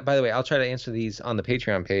 And by the way, I'll try to answer these on the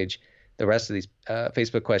Patreon page, the rest of these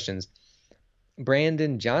Facebook questions.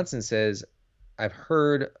 Brandon Johnson says, I've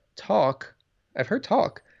heard talk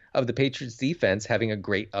of the Patriots defense having a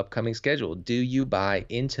great upcoming schedule. Do you buy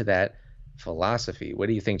into that philosophy? What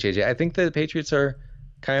do you think, JJ? I think the Patriots are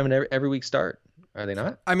kind of an every week start. Are they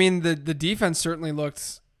not? I mean, the defense certainly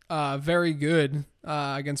looked very good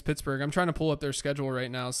against Pittsburgh. I'm trying to pull up their schedule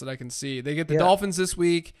right now so that I can see. They get the Dolphins this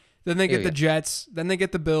week, then they get the Jets, then they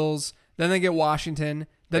get the Bills, then they get Washington,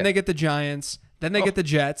 then they get the Giants, then they get the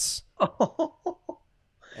Jets,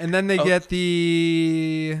 and then they get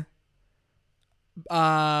the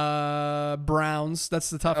Browns. That's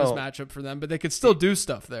the toughest matchup for them, but they could still do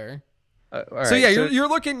stuff there. So yeah, you're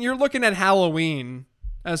looking at Halloween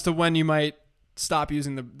as to when you might stop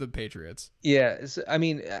using the Patriots. Yeah, I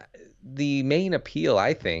mean, the main appeal,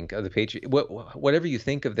 I think, of the Patriots, whatever you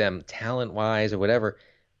think of them talent-wise or whatever,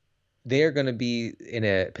 they're going to be in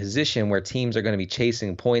a position where teams are going to be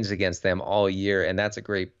chasing points against them all year, and that's a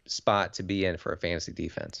great spot to be in for a fantasy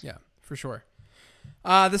defense. Yeah, for sure.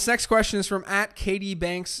 This next question is from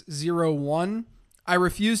 @KDBanks01. I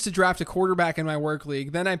refused to draft a quarterback in my work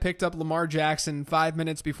league. Then I picked up Lamar Jackson 5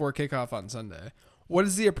 minutes before kickoff on Sunday. What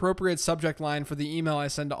is the appropriate subject line for the email I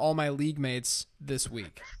send to all my league mates this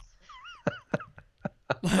week?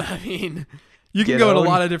 I mean, you can go in a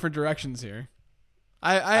lot of different directions here.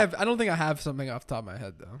 I don't think I have something off the top of my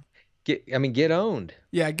head though. Get owned.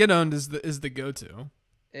 Yeah, get owned is the go-to.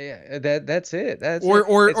 Yeah, that's it.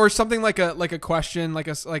 Or something like a question like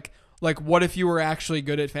what if you were actually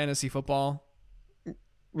good at fantasy football?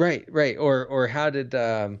 Right. Or how did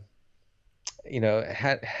how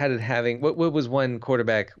did having what was one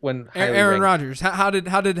quarterback when Aaron Rodgers? How did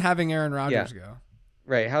having Aaron Rodgers go?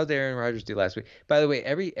 Right. How did Aaron Rodgers do last week? By the way,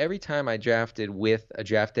 every time I drafted with a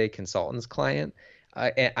draft day consultants client,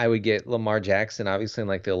 I would get Lamar Jackson, obviously in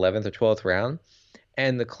like the 11th or 12th round,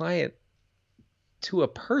 and the client to a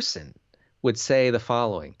person would say the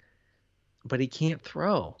following, but he can't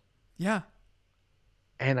throw. Yeah.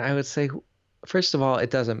 And I would say, first of all,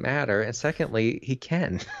 it doesn't matter. And secondly, he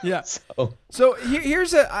can. Yeah. So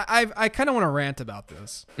here's I kind of want to rant about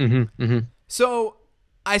this. So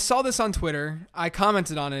I saw this on Twitter. I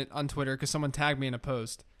commented on it on Twitter because someone tagged me in a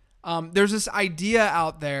post. There's this idea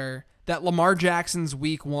out there that Lamar Jackson's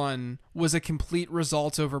week 1 was a complete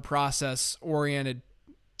results over process oriented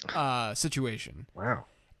situation. Wow.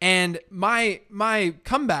 And my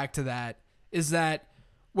comeback to that is that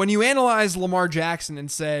when you analyze Lamar Jackson and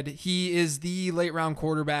said he is the late round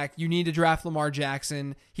quarterback, you need to draft Lamar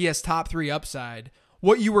Jackson, he has top 3 upside,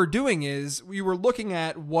 what you were doing is you were looking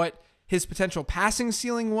at what his potential passing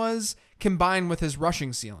ceiling was combined with his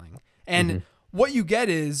rushing ceiling. And what you get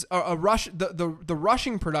is a rush. The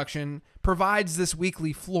rushing production provides this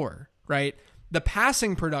weekly floor, right? The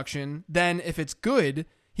passing production, then if it's good,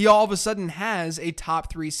 he all of a sudden has a top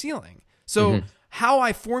 3 ceiling. So how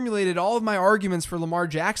I formulated all of my arguments for Lamar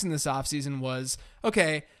Jackson this offseason was,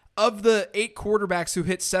 okay, of the 8 quarterbacks who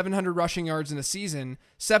hit 700 rushing yards in a season,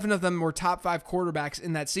 7 of them were top 5 quarterbacks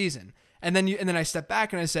in that season. And then I stepped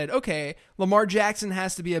back and I said, okay, Lamar Jackson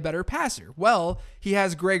has to be a better passer. Well, he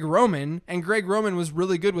has Greg Roman, and Greg Roman was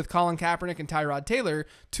really good with Colin Kaepernick and Tyrod Taylor,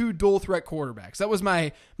 2 dual threat quarterbacks. That was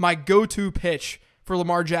my go-to pitch for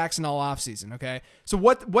Lamar Jackson all offseason, okay? So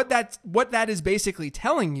what that is basically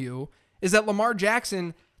telling you is that Lamar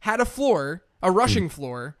Jackson had a floor, a rushing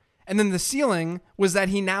floor, and then the ceiling was that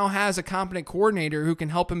he now has a competent coordinator who can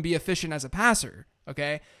help him be efficient as a passer,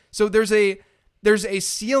 okay? So there's a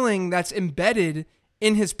ceiling that's embedded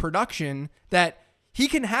in his production that he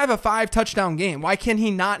can have a 5-touchdown game. Why can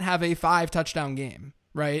he not have a 5-touchdown game,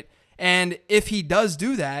 right? And if he does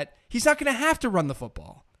do that, he's not going to have to run the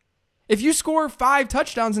football. If you score 5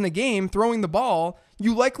 touchdowns in a game throwing the ball,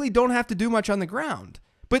 you likely don't have to do much on the ground.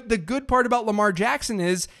 But the good part about Lamar Jackson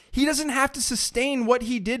is he doesn't have to sustain what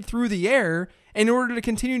he did through the air in order to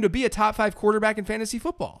continue to be a top 5 quarterback in fantasy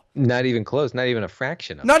football. Not even close. Not even a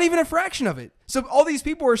fraction of it. Not even a fraction of it. So all these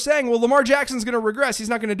people are saying, well, Lamar Jackson's going to regress. He's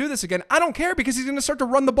not going to do this again. I don't care because he's going to start to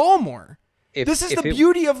run the ball more. This is the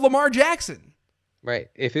beauty of Lamar Jackson. Right.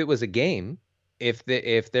 If it was a game, if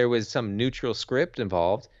there was some neutral script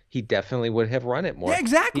involved, he definitely would have run it more. Yeah,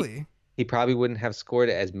 exactly. He probably wouldn't have scored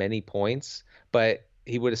as many points, but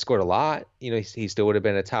he would have scored a lot. He still would have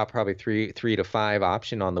been a top probably 3 to 5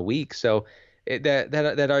 option on the week. So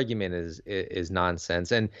that argument is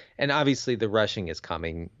nonsense. And obviously the rushing is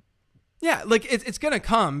coming. Yeah, like it's going to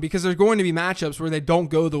come because there's going to be matchups where they don't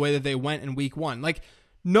go the way that they went in week 1. Like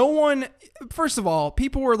no one, first of all,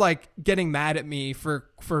 people were like getting mad at me for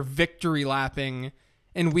victory lapping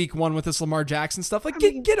in week 1 with this Lamar Jackson stuff. Like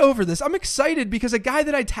get over this. I'm excited because a guy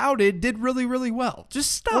that I touted did really, really well.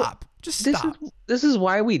 Just stop. Stop. This is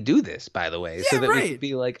why we do this, by the way, so that we can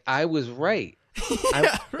be like, I was right. I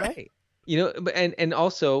was right. And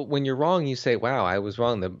also when you're wrong, you say, wow, I was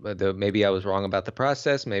wrong. Maybe I was wrong about the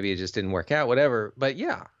process. Maybe it just didn't work out, whatever. But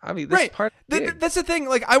yeah, I mean, this part. That's the thing.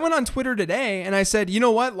 Like I went on Twitter today and I said, you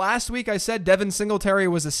know what? Last week I said Devin Singletary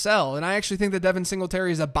was a sell. And I actually think that Devin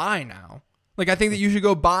Singletary is a buy now. Like I think that you should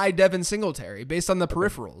go buy Devin Singletary based on the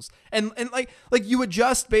peripherals and like you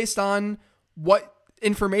adjust based on what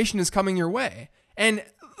information is coming your way. And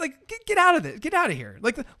like get out of it. Get out of here.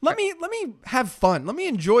 Like let me have fun. Let me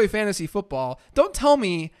enjoy fantasy football. Don't tell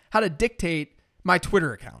me how to dictate my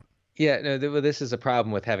Twitter account. Yeah, no, this is a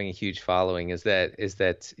problem with having a huge following is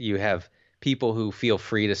that you have people who feel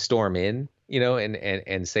free to storm in,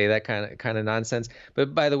 and say that kind of nonsense.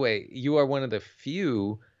 But by the way, you are one of the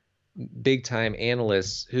few big time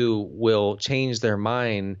analysts who will change their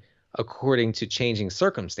mind according to changing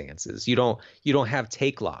circumstances. You don't have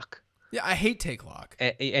take lock. Yeah, I hate take lock.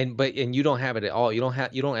 And you don't have it at all. You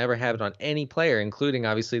don't ever have it on any player, including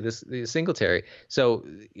obviously the Singletary. So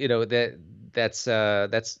that's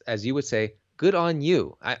as you would say, good on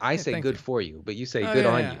you. I say good for you, but you say good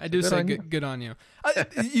on you. I do say good on you.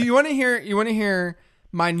 You want to hear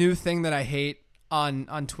my new thing that I hate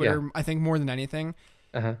on Twitter? Yeah. I think more than anything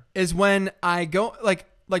is when I go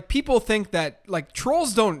like people think that like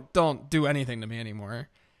trolls don't do anything to me anymore.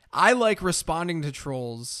 I like responding to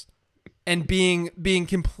trolls and being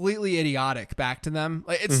completely idiotic back to them.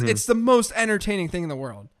 Like it's the most entertaining thing in the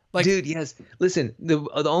world. Like, dude, yes. Listen, the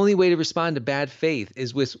only way to respond to bad faith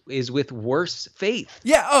is with worse faith.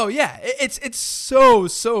 Yeah. Oh, yeah. It's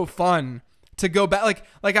so fun to go back.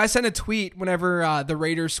 Like I sent a tweet whenever the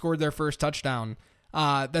Raiders scored their first touchdown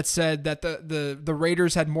that said that the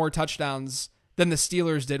Raiders had more touchdowns than the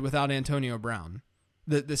Steelers did without Antonio Brown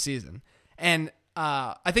this season. And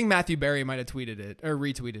I think Matthew Berry might have tweeted it or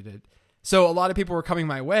retweeted it. So a lot of people were coming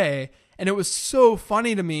my way, and it was so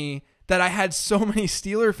funny to me that I had so many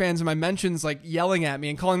Steeler fans in my mentions like yelling at me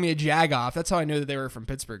and calling me a jagoff. That's how I knew that they were from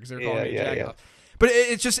Pittsburgh, because they were calling me a jagoff. Yeah. But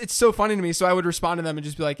it's so funny to me. So I would respond to them and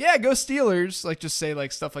just be like, yeah, go Steelers. Like just say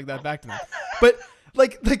like stuff like that back to them. But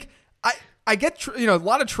like I get, a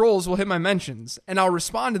lot of trolls will hit my mentions and I'll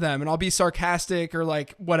respond to them and I'll be sarcastic or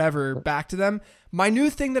like whatever back to them. My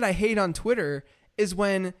new thing that I hate on Twitter is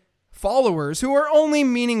when followers who are only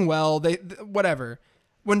meaning well,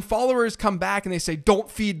 when followers come back and they say, don't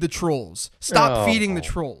feed the trolls, stop feeding the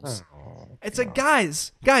trolls. It's like,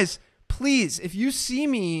 guys, please, if you see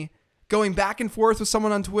me going back and forth with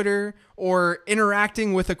someone on Twitter or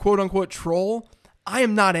interacting with a quote unquote troll, I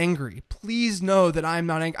am not angry. Please know that I'm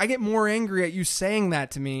not angry. I get more angry at you saying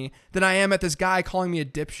that to me than I am at this guy calling me a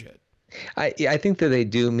dipshit. I think that they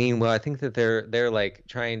do mean well. I think that they're like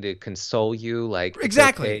trying to console you, like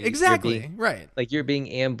exactly, right. Like you're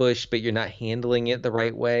being ambushed, but you're not handling it the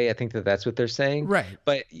right way. I think that that's what they're saying, right?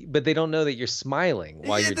 But they don't know that you're smiling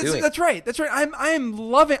while you're doing. That's right.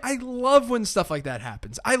 I love when stuff like that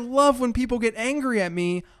happens. I love when people get angry at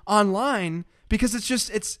me online because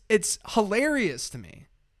it's hilarious to me.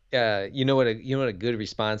 You know what a good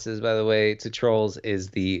response is, by the way, to trolls is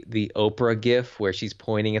the Oprah gif where she's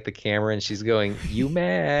pointing at the camera and she's going, "You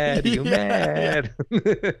mad? You mad?"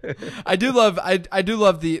 I do love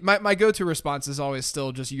my go-to response is always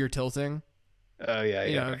still just "you're tilting." Oh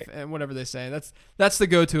yeah, right. And whatever they say, that's the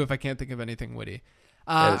go-to if I can't think of anything witty.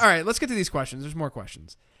 All right, let's get to these questions. There's more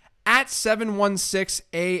questions. At 716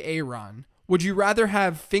 Aaron, would you rather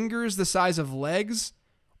have fingers the size of legs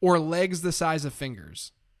or legs the size of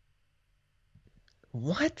fingers?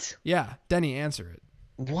 What? Yeah, Denny, answer it.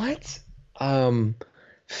 What?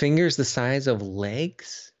 Fingers the size of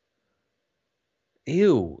legs?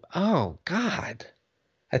 Ew. Oh, God.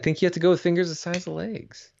 I think you have to go with fingers the size of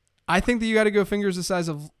legs. I think that you got to go fingers the size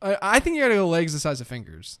of. I think you got to go legs the size of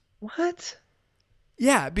fingers. What?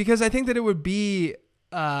 Yeah, because I think that it would be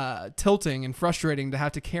tilting and frustrating to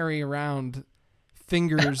have to carry around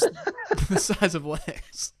fingers the size of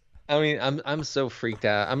legs. I mean, I'm so freaked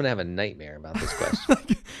out. I'm gonna have a nightmare about this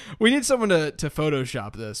question. We need someone to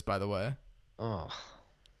Photoshop this, by the way. Oh.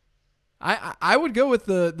 I would go with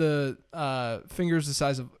the fingers the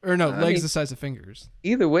size of, or no, legs the size of fingers.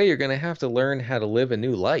 Either way, you're gonna have to learn how to live a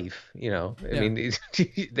new life. You know, I mean,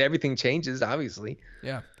 everything changes, obviously.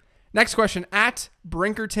 Yeah. Next question, at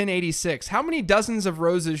Brinkerton86. How many dozens of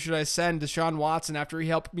roses should I send to Sean Watson after he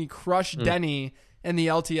helped me crush Denny in the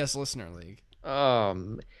LTS Listener League?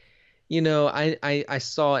 You know, I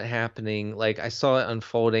saw it happening. Like, I saw it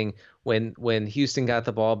unfolding when Houston got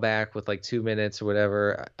the ball back with like 2 minutes or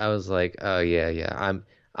whatever. I was like, oh yeah,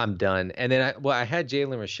 I'm done. And then I had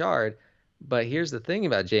Jalen Richard, but here's the thing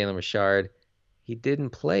about Jalen Richard, he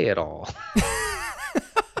didn't play at all,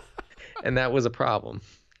 and that was a problem.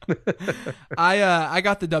 I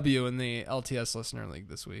got the W in the LTS Listener League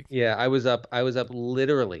this week. Yeah, I was up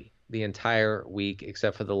literally the entire week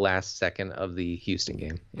except for the last second of the Houston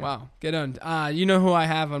game. Yeah. Wow, get on. You know who I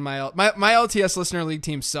have on my LTS Listener League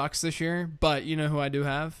team sucks this year, but you know who I do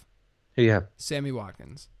have? Who you have? Sammy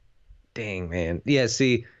Watkins. Dang, man. Yeah,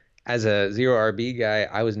 see, as a 0 RB guy,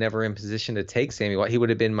 I was never in position to take Sammy. He would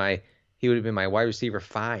have been my wide receiver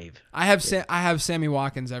 5. I have Sammy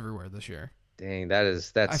Watkins everywhere this year. Dang,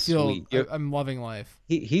 that's I feel sweet. I'm loving life.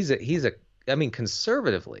 He's a I mean,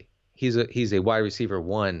 conservatively, he's a wide receiver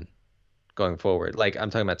 1 going forward. Like,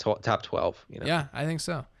 I'm talking about top 12, you know. Yeah, I think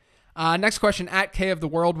so. Next question, at K of the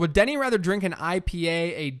World. Would Denny rather drink an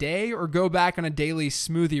IPA a day or go back on a daily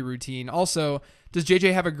smoothie routine? Also, does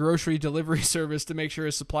JJ have a grocery delivery service to make sure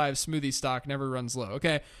his supply of smoothie stock never runs low?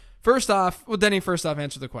 Okay, Denny,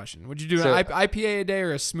 answer the question. Would you do an IPA a day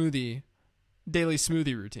or a daily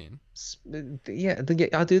smoothie routine? Yeah,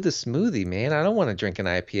 I'll do the smoothie, man. I don't want to drink an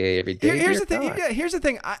IPA every day. Here's the thing. Yeah, here's the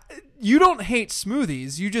thing. You don't hate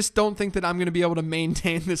smoothies. You just don't think that I'm going to be able to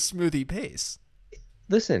maintain this smoothie pace.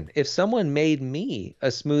 Listen, if someone made me a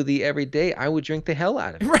smoothie every day, I would drink the hell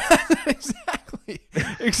out of it. Right,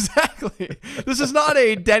 exactly. This is not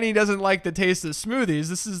a Denny doesn't like the taste of smoothies.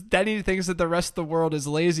 This is Denny thinks that the rest of the world is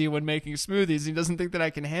lazy when making smoothies. He doesn't think that I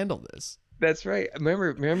can handle this. That's right.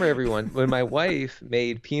 Remember everyone, when my wife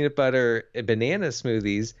made peanut butter and banana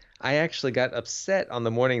smoothies, I actually got upset on the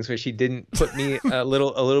mornings where she didn't put me a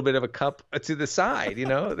little bit of a cup to the side, you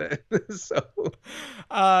know? So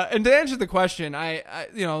and to answer the question, I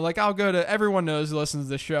I'll go to, everyone knows who listens to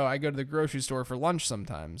the show, I go to the grocery store for lunch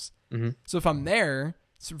sometimes. Mm-hmm. So if I'm there,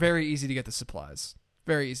 it's very easy to get the supplies.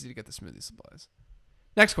 Very easy to get the smoothie supplies.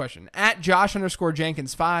 Next question, at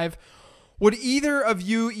Josh_Jenkins5. Would either of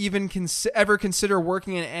you even ever consider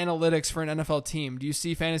working in analytics for an NFL team? Do you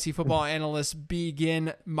see fantasy football analysts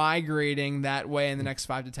begin migrating that way in the next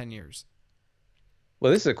 5 to 10 years?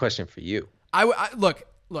 Well, this is a question for you. Look.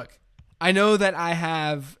 I know that I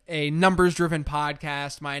have a numbers-driven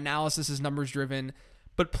podcast. My analysis is numbers-driven.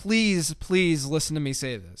 But please listen to me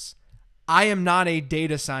say this. I am not a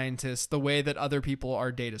data scientist the way that other people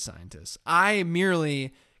are data scientists. I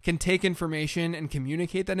merely can take information and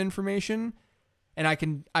communicate that information, and I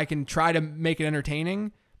can try to make it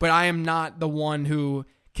entertaining, but I am not the one who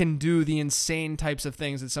can do the insane types of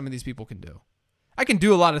things that some of these people can do. I can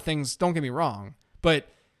do a lot of things, don't get me wrong, but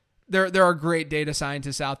there are great data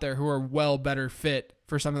scientists out there who are well better fit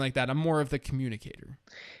for something like that. I'm more of the communicator.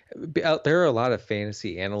 There are a lot of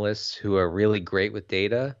fantasy analysts who are really great with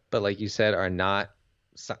data, but like you said, are not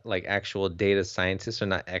like actual data scientists, are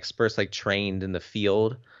not experts, like trained in the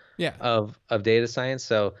field of data science.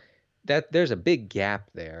 So that there's a big gap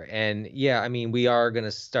there. And yeah, I mean, we are going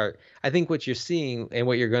to start, I think what you're seeing and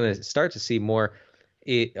what you're going to start to see more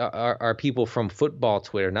are people from football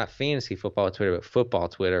Twitter, not fantasy football Twitter, but football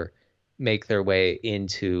Twitter, make their way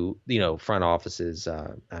into, front offices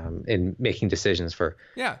and making decisions for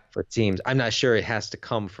teams. I'm not sure it has to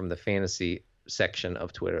come from the fantasy section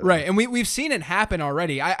of Twitter. Right. And we've seen it happen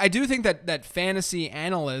already. I do think that fantasy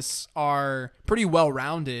analysts are pretty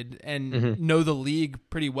well-rounded and know the league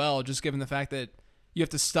pretty well, just given the fact that you have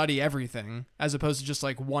to study everything as opposed to just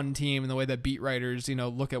like one team and the way that beat writers,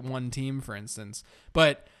 look at one team, for instance.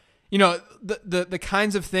 But, the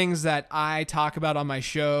kinds of things that I talk about on my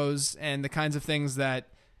shows and the kinds of things that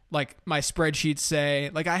like my spreadsheets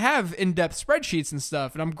say. Like I have in-depth spreadsheets and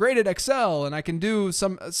stuff, and I'm great at Excel, and I can do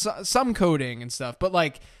some coding and stuff. But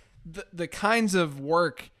like the kinds of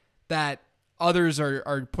work that others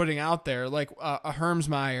are putting out there, like a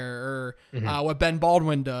Hermsmeyer or what Ben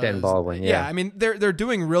Baldwin does. Ben Baldwin, yeah. I mean, they're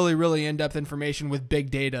doing really, really in-depth information with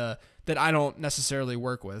big data that I don't necessarily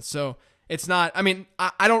work with. So it's not. I mean,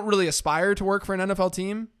 I don't really aspire to work for an NFL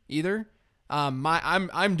team either.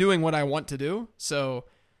 I'm doing what I want to do. So,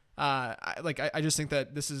 I just think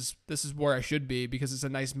that this is where I should be, because it's a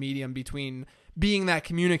nice medium between being that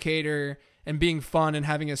communicator and being fun and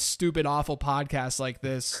having a stupid, awful podcast like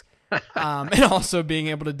this. And also being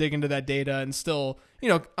able to dig into that data and still,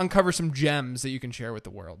 uncover some gems that you can share with the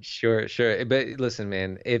world. Sure. But listen,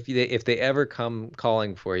 man, if they ever come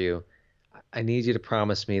calling for you, I need you to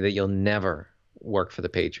promise me that you'll never work for the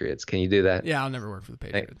Patriots. Can you do that? Yeah, I'll never work for the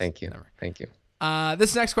Patriots. Thank you. Never. Thank you.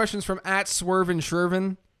 This next question is from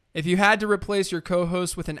 @SwervinShervin. If you had to replace your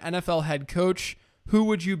co-host with an NFL head coach, who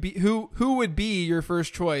would you be? Who would be your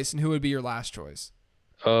first choice, and who would be your last choice?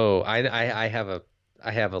 Oh, I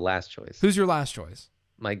have a last choice. Who's your last choice?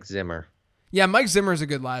 Mike Zimmer. Yeah, Mike Zimmer is a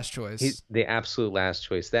good last choice. He's the absolute last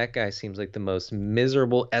choice. That guy seems like the most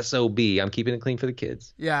miserable SOB. I'm keeping it clean for the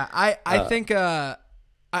kids. Yeah, I think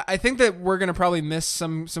I think that we're gonna probably miss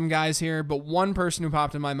some guys here, but one person who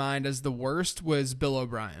popped in my mind as the worst was Bill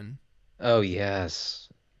O'Brien. Oh yes.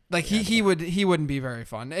 Like he wouldn't be very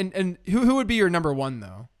fun. And who would be your number one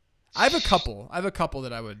though? I have a couple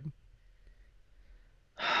that I would.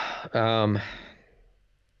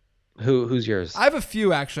 Who's yours? I have a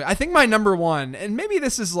few actually. I think my number one, and maybe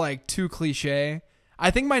this is like too cliche,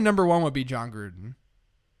 I think my number one would be John Gruden.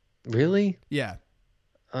 Really? Yeah.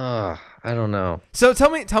 I don't know. So tell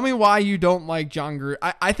me why you don't like John Gruden.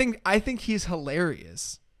 I think he's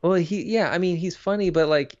hilarious. Well, I mean, he's funny, but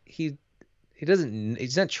like he's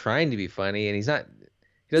not trying to be funny, and he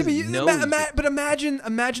doesn't know. But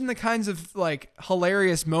imagine the kinds of like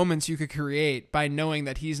hilarious moments you could create by knowing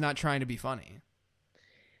that he's not trying to be funny.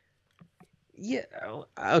 Yeah.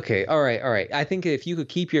 Okay. All right. I think if you could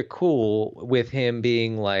keep your cool with him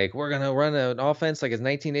being like, we're gonna run an offense like it's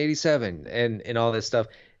 1987 and all this stuff,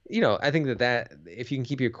 I think that if you can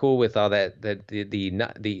keep your cool with all that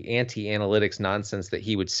the anti-analytics nonsense that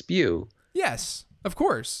he would spew. Yes, of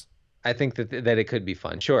course. I think that it could be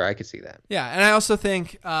fun. Sure, I could see that. Yeah, and I also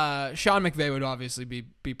think Sean McVay would obviously be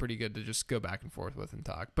pretty good to just go back and forth with and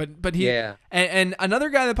talk. But he and another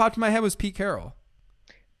guy that popped in my head was Pete Carroll.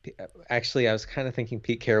 Actually, I was kind of thinking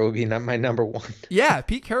Pete Carroll would be my number one. Yeah,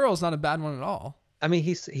 Pete Carroll is not a bad one at all. I mean,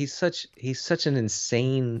 he's such an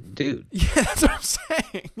insane dude. Yeah, that's what I'm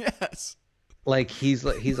saying. Yes. Like he's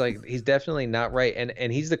definitely not right,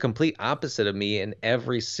 and he's the complete opposite of me in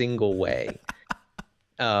every single way.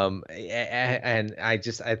 And I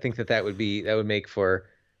think that would make for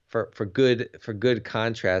good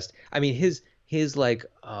contrast. I mean, his like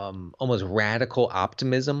almost radical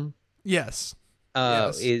optimism. Yes.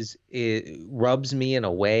 Rubs me in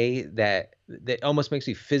a way that almost makes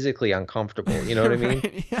me physically uncomfortable. You know what I mean?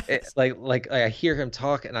 Right, yes. It's like I hear him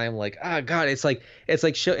talk and I'm like, God, it's like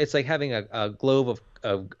having a clove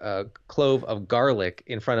of garlic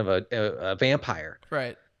in front of a vampire.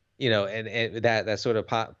 Right. And that sort of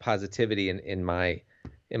positivity in my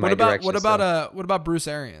direction. What about Bruce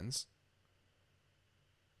Arians?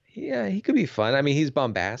 Yeah, he could be fun. I mean, he's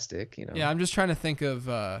bombastic. Yeah, I'm just trying to think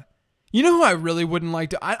of. Who I really wouldn't like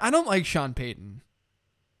to. I don't like Sean Payton.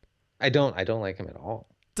 I don't like him at all.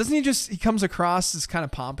 Doesn't he comes across as kind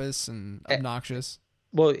of pompous and obnoxious?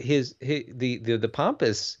 Well, the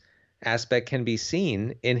pompous aspect can be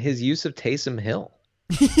seen in his use of Taysom Hill.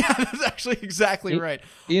 Yeah, that's actually exactly right.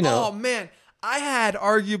 Oh man, I had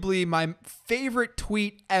arguably my favorite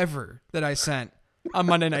tweet ever that I sent on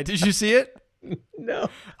Monday night. Did you see it? No.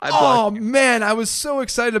 Man, I was so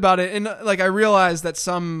excited about it, and like I realized that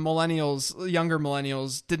some younger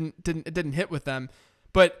millennials, didn't hit with them,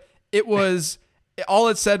 but it was all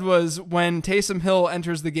it said was when Taysom Hill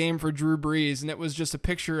enters the game for Drew Brees, and it was just a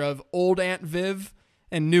picture of old Aunt Viv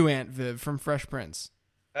and new Aunt Viv from Fresh Prince.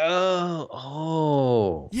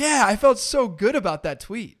 Oh. Yeah, I felt so good about that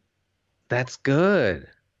tweet. That's good.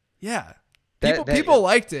 Yeah. People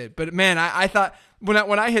liked it, but man, I thought when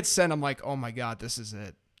I hit send, I'm like, oh my God, this is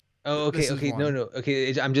it. Oh, okay. No.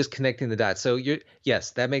 Okay, I'm just connecting the dots. So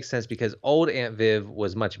yes, that makes sense because old Aunt Viv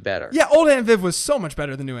was much better. Yeah, old Aunt Viv was so much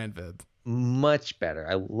better than new Aunt Viv. Much better.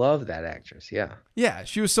 I love that actress. Yeah. Yeah,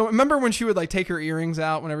 she was so. Remember when she would like take her earrings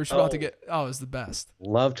out whenever she was about to get? Oh, it was the best.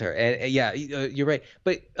 Loved her, and yeah, you're right.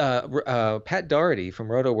 But Pat Doherty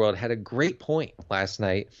from Roto World had a great point last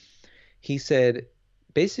night. He said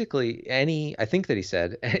basically I think that he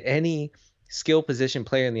said any skill position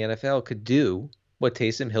player in the NFL could do what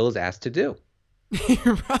Taysom Hill is asked to do.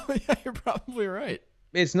 You're probably right.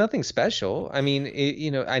 It's nothing special. I mean,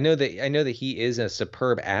 I know that he is a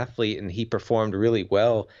superb athlete and he performed really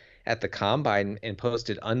well at the combine and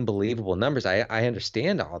posted unbelievable numbers. I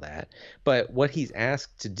understand all that, but what he's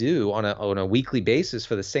asked to do on a weekly basis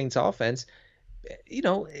for the Saints offense, you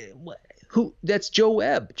know, who that's Joe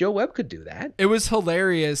Webb. Joe Webb could do that. It was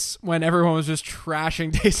hilarious when everyone was just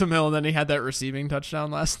trashing Taysom Hill, and then he had that receiving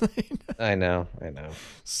touchdown last night. I know.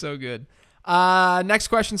 So good. Next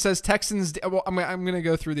question says Texans. Well, I'm going to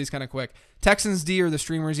go through these kind of quick. Texans D or the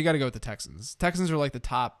Streamers? You got to go with the Texans. Texans are like the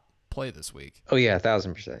top play this week. Oh yeah,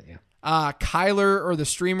 1,000%. Yeah. Kyler or the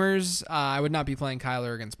Streamers? I would not be playing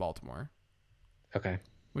Kyler against Baltimore. Okay.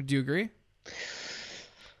 Would you agree?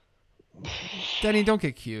 Denny, don't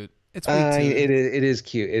get cute. It's week 2. It is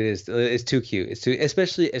cute. It's too cute. It's too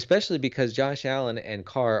especially because Josh Allen and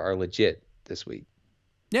Carr are legit this week.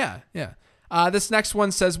 Yeah. This next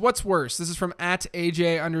one says, what's worse? This is from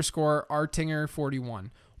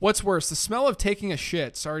 @AJ_Artinger41. What's worse, the smell of taking a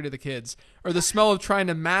shit, sorry to the kids, or the smell of trying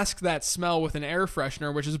to mask that smell with an air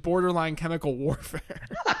freshener, which is borderline chemical warfare?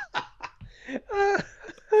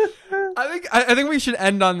 I think we should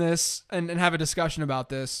end on this and have a discussion about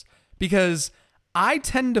this, because I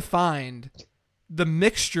tend to find the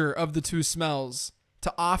mixture of the two smells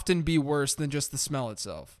to often be worse than just the smell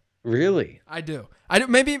itself. Really? I do.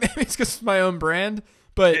 Maybe it's because it's my own brand,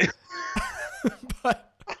 but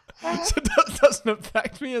so it doesn't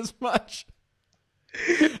affect me as much.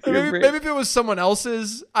 Maybe if it was someone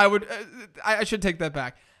else's, I should take that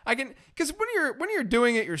back. Because when you're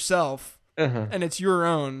doing it yourself and it's your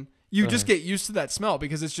own, you just get used to that smell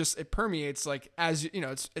because it permeates like as you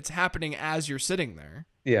know it's happening as you're sitting there.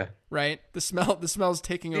 Yeah. Right. The smell's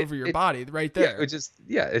taking over your body right there.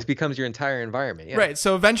 Yeah, it becomes your entire environment. Yeah. Right.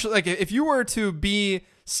 So eventually, like if you were to be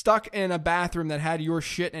stuck in a bathroom that had your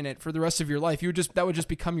shit in it for the rest of your life, that would just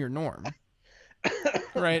become your norm.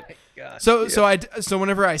 Right. Oh so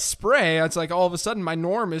whenever I spray, it's like all of a sudden my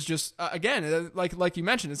norm is just again like you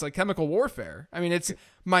mentioned, it's like chemical warfare. I mean, it's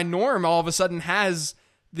my norm all of a sudden has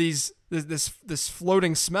this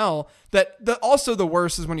floating smell that also the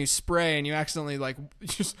worst is when you spray and you accidentally like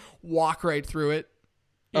just walk right through it.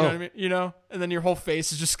 You know what I mean? You know, and then your whole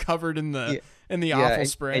face is just covered in the awful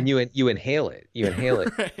spray. And you inhale it.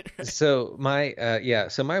 Right. So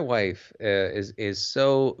my wife is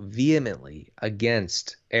so vehemently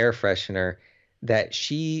against air freshener that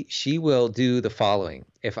she will do the following.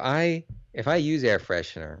 If I use air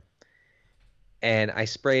freshener and I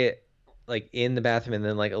spray it like in the bathroom and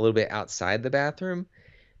then like a little bit outside the bathroom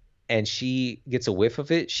and she gets a whiff of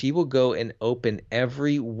it, she will go and open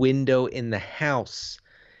every window in the house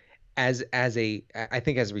as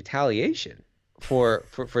retaliation for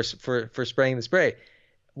spraying the spray,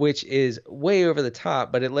 which is way over the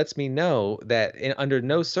top, but it lets me know that under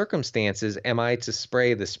no circumstances am I to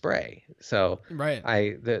spray the spray. So right.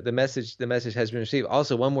 The message has been received.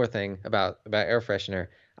 Also, one more thing about air freshener.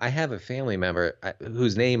 I have a family member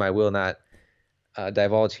whose name I will not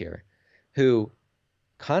divulge here, who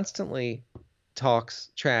constantly talks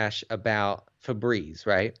trash about Febreze,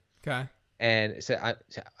 right? Okay. And said,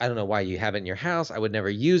 I don't know why you have it in your house. I would never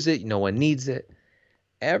use it. No one needs it.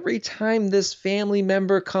 Every time this family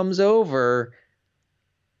member comes over,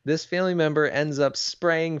 this family member ends up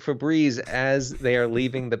spraying Febreze as they are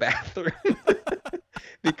leaving the bathroom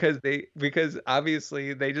because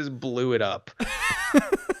obviously they just blew it up.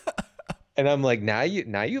 And I'm like, now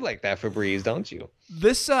you like that Febreze, don't you?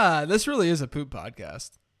 This really is a poop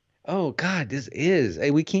podcast. Oh God, this is.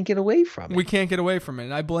 We can't get away from it. We can't get away from it,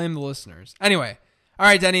 and I blame the listeners. Anyway, all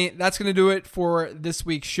right, Denny, that's going to do it for this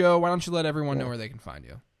week's show. Why don't you let everyone know where they can find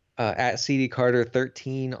you? At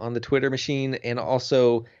CDCarter13 on the Twitter machine, and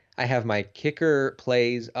also I have my kicker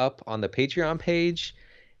plays up on the Patreon page.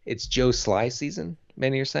 It's Joe Sly season,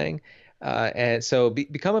 many are saying. And so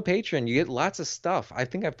become a patron. You get lots of stuff. I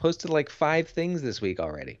think I've posted like 5 things this week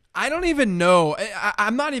already. I don't even know.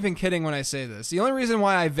 I'm not even kidding when I say this. The only reason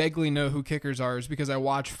why I vaguely know who kickers are is because I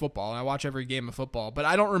watch football and I watch every game of football, but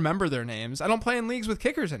I don't remember their names. I don't play in leagues with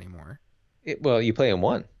kickers anymore. Well, you play in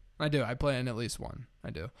one. I do. I play in at least one.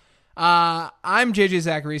 I do. I'm JJ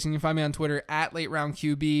Zacharyson. You can find me on Twitter at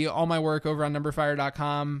LateRoundQB. All my work over on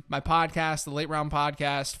numberfire.com. My podcast, the Late Round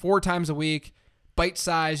Podcast, 4 times a week.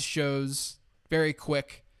 Bite-sized shows, very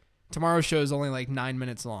quick. Tomorrow's show is only like 9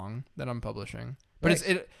 minutes long that I'm publishing, but nice.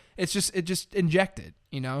 It's just inject it,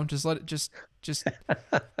 you know. Just let it just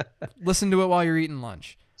listen to it while you're eating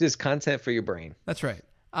lunch. Just content for your brain. That's right.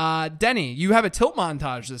 Denny, you have a tilt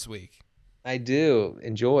montage this week. I do.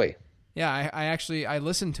 Enjoy. Yeah, I actually I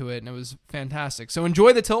listened to it and it was fantastic. So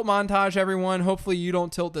enjoy the tilt montage, everyone. Hopefully you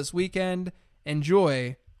don't tilt this weekend.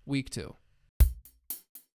 Enjoy week 2.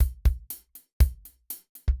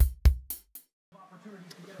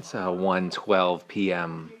 It's 1:12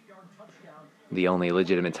 p.m. The only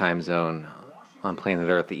legitimate time zone on planet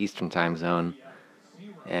Earth, the Eastern time zone.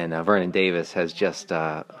 And Vernon Davis has just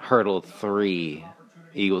hurdled 3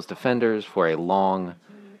 Eagles defenders for a long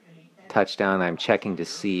touchdown. I'm checking to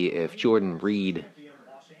see if Jordan Reed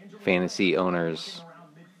fantasy owners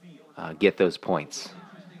get those points.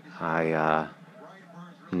 I'm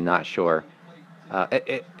not sure.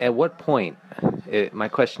 At what point, my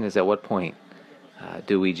question is, at what point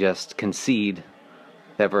do we just concede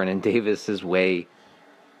that Vernon Davis is way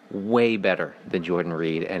better than Jordan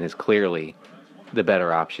Reed and is clearly the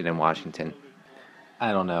better option in Washington?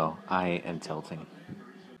 I don't know. I am tilting.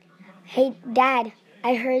 Hey, Dad,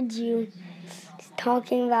 I heard you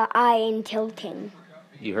talking about I and tilting.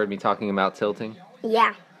 You heard me talking about tilting?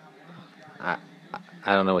 Yeah. I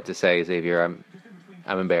don't know what to say, Xavier.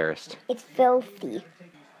 I'm embarrassed. It's filthy.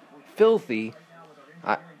 Filthy?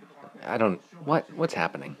 I don't... What's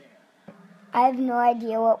happening? I have no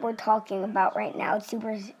idea what we're talking about right now. It's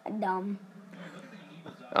super dumb.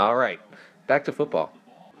 All right. Back to football.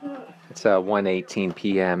 It's 1:18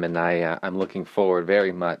 p.m. and I'm looking forward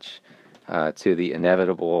very much to the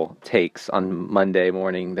inevitable takes on Monday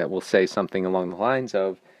morning that will say something along the lines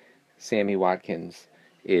of Sammy Watkins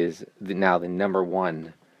is now the number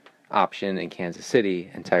 1 option in Kansas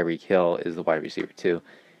City, and Tyreek Hill is the wide receiver 2.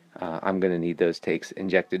 I'm going to need those takes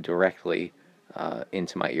injected directly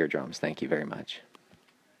into my eardrums. Thank you very much.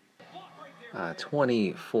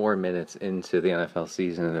 24 minutes into the NFL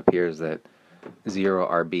season, it appears that Zero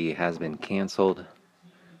RB has been canceled.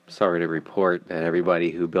 Sorry to report that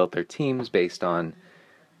everybody who built their teams based on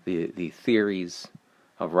the theories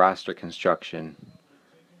of roster construction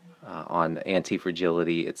on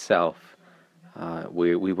anti-fragility itself,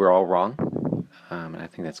 we were all wrong. And I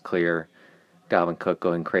think that's clear. Dalvin Cook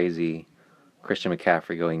going crazy, Christian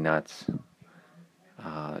McCaffrey going nuts,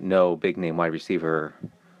 no big name wide receiver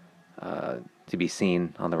to be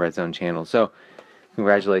seen on the Red Zone channel. So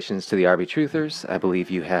congratulations to the RB Truthers. I believe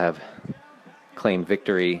you have claimed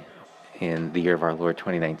victory in the year of our Lord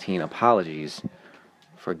 2019. Apologies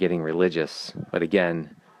for getting religious. But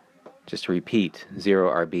again, just to repeat, Zero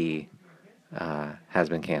RB has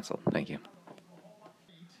been canceled. Thank you.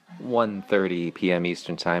 1:30 p.m.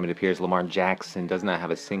 Eastern Time. It appears Lamar Jackson does not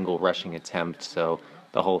have a single rushing attempt, so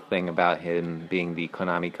the whole thing about him being the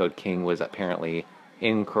Konami Code King was apparently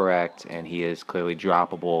incorrect, and he is clearly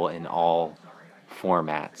droppable in all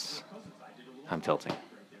formats. I'm tilting.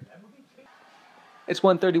 It's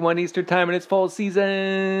 1:31 Eastern Time, and it's fall season.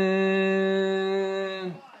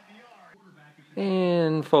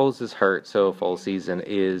 And Foles is hurt, so fall season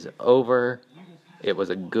is over. It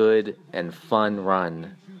was a good and fun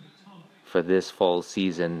run for this fall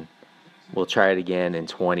season. We'll try it again in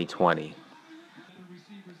 2020.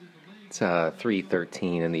 It's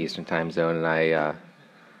 3:13 in the Eastern Time Zone, and I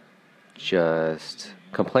just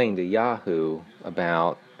complained to Yahoo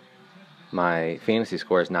about my fantasy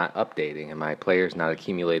scores not updating and my players not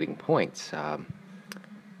accumulating points. Someone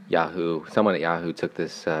at Yahoo took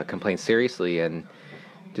this complaint seriously and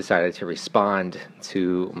decided to respond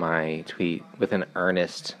to my tweet with an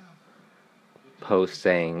earnest post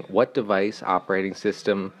saying, "What device, operating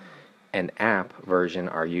system, and app version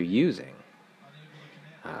are you using?"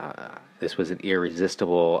 This was an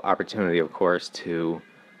irresistible opportunity, of course, to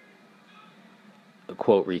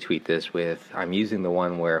quote retweet this with, "I'm using the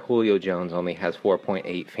one where Julio Jones only has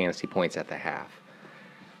 4.8 fantasy points at the half."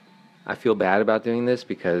 I feel bad about doing this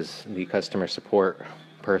because the customer support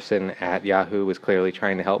person at Yahoo was clearly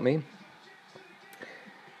trying to help me.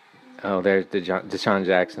 Oh, there's Deshaun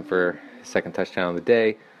Jackson for his second touchdown of the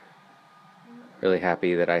day. Really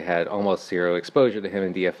happy that I had almost zero exposure to him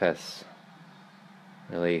in DFS.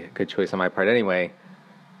 Really good choice on my part anyway.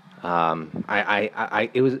 I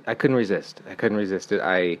couldn't resist. I couldn't resist it.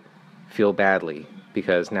 I feel badly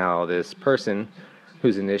because now this person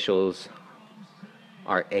whose initials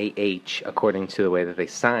are AH, according to the way that they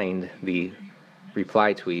signed the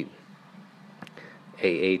reply tweet,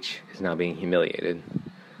 AH is now being humiliated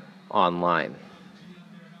online.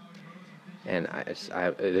 And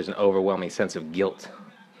there's an overwhelming sense of guilt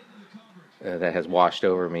that has washed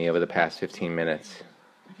over me over the past 15 minutes.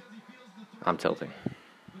 I'm tilting.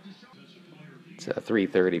 It's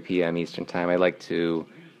 3:30 p.m. Eastern Time. I'd like to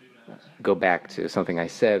go back to something I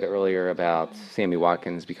said earlier about Sammy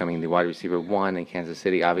Watkins becoming the wide receiver 1 in Kansas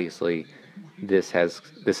City. Obviously, this has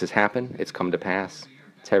happened. It's come to pass.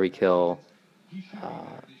 Tyreek Hill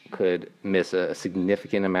could miss a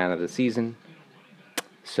significant amount of the season.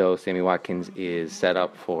 So Sammy Watkins is set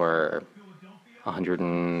up for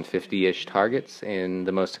 150-ish targets in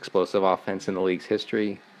the most explosive offense in the league's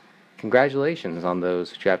history. Congratulations on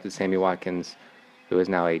those who drafted Sammy Watkins, who is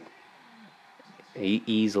now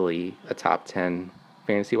easily a top 10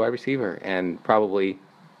 fantasy wide receiver and probably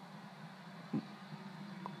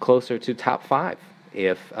closer to top 5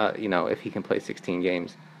 if he can play 16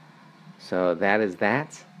 games. So that is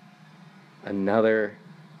that. Another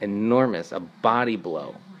enormous, a body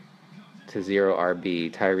blow to 0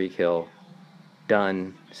 RB. Tyreek Hill,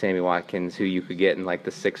 done. Sammy Watkins, who you could get in like the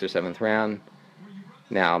 6th or 7th round,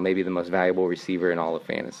 now maybe the most valuable receiver in all of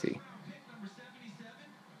fantasy.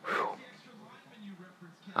 Whew.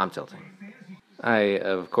 I'm tilting. I,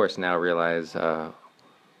 of course, now realize that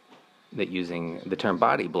using the term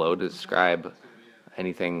body blow to describe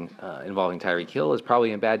anything involving Tyreek Hill is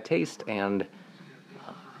probably in bad taste, and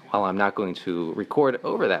while I'm not going to record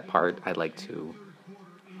over that part, I'd like to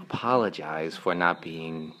apologize for not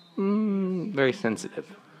being very sensitive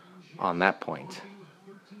on that point.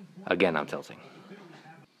 Again, I'm tilting.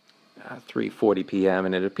 3:40 p.m.,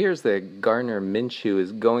 and it appears that Gardner Minshew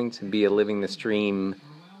is going to be a living the stream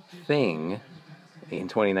thing in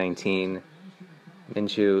 2019.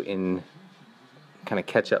 Minshew in kind of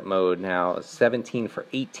catch-up mode now, 17 for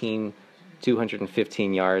 18,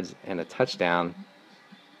 215 yards, and a touchdown.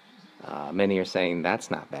 Many are saying that's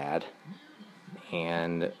not bad.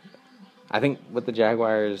 And I think with the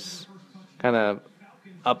Jaguars' kind of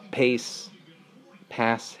up-pace,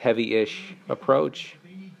 pass-heavy-ish approach,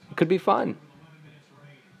 it could be fun.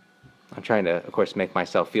 I'm trying to, of course, make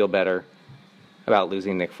myself feel better about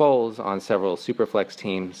losing Nick Foles on several Superflex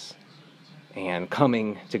teams and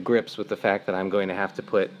coming to grips with the fact that I'm going to have to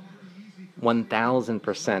put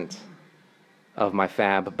 1,000% of my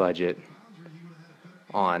fab budget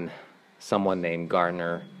on someone named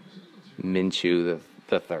Gardner Minshew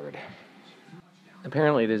III.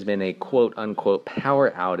 Apparently, there's been a quote-unquote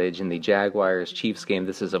power outage in the Jaguars-Chiefs game.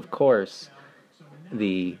 This is, of course,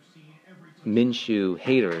 the Minshew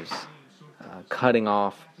haters cutting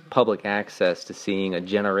off public access to seeing a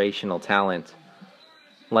generational talent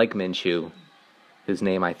like Minshew, whose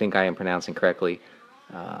name I think I am pronouncing correctly.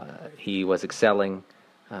 He was excelling.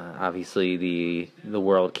 Obviously, the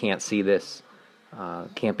world can't see this,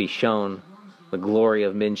 can't be shown. The glory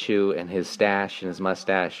of Minshew and his stash and his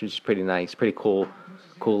mustache, which is pretty nice, pretty cool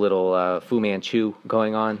little Fu Manchu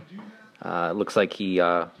going on. Looks like he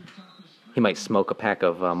might smoke a pack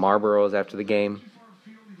of Marlboros after the game.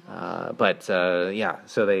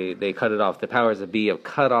 So they cut it off. The powers that be have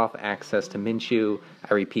cut off access to Minshew.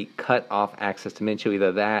 I repeat, cut off access to Minshew.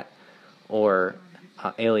 Either that or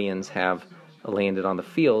aliens have landed on the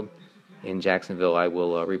field in Jacksonville. I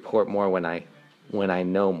will report more when I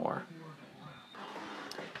know more.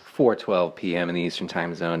 4:12 p.m. in the Eastern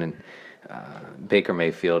Time Zone, and Baker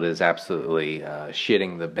Mayfield is absolutely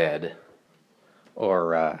shitting the bed,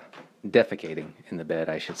 or defecating in the bed,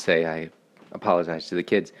 I should say. I apologize to the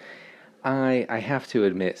kids. I have to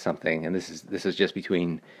admit something, and this is just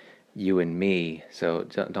between you and me, so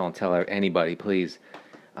don't tell anybody, please.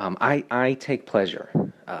 I take pleasure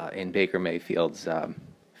in Baker Mayfield's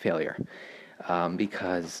failure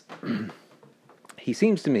because he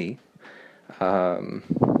seems to me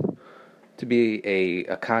to be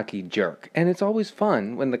a cocky jerk, and it's always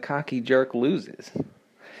fun when the cocky jerk loses.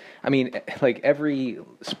 I mean, like every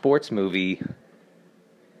sports movie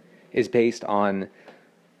is based on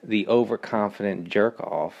the overconfident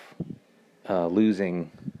jerk-off losing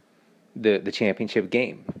the championship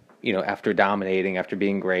game. You know, after dominating, after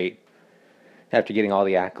being great, after getting all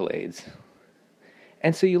the accolades.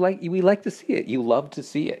 And so we like to see it. You love to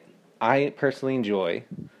see it. I personally enjoy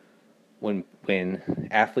when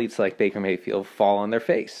athletes like Baker Mayfield fall on their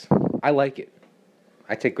face. I like it.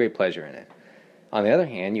 I take great pleasure in it. On the other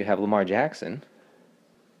hand, you have Lamar Jackson,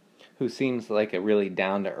 who seems like a really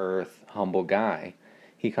down-to-earth, humble guy.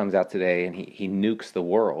 He comes out today and he nukes the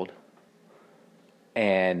world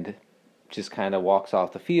and just kind of walks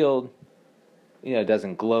off the field,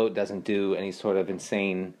 doesn't gloat, doesn't do any sort of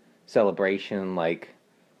insane celebration like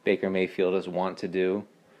Baker Mayfield is wont to do.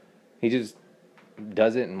 He just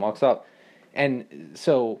does it and walks off. And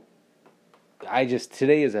so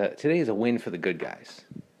today is a win for the good guys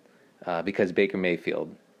because Baker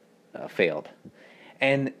Mayfield failed.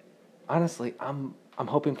 And honestly, I'm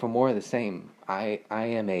hoping for more of the same. I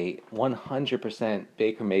am a 100%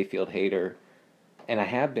 Baker Mayfield hater, and I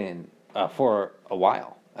have been for a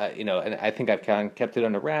while. And I think I've kind of kept it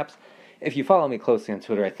under wraps. If you follow me closely on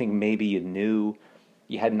Twitter, I think maybe you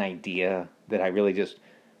had an idea that I really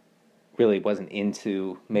really wasn't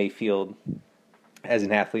into Mayfield as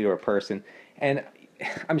an athlete or a person. And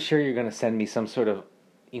I'm sure you're going to send me some sort of,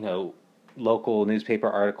 local newspaper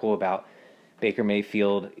article about Baker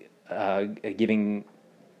Mayfield giving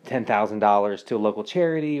 $10,000 to a local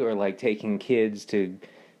charity, or like taking kids to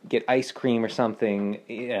get ice cream or something,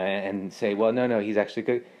 and say, well, no, he's actually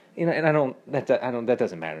good. And that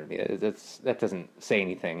doesn't matter to me. That doesn't say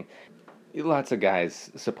anything. Lots of guys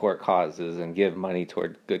support causes and give money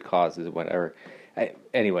toward good causes, whatever.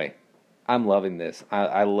 Anyway, I'm loving this.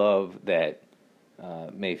 I love that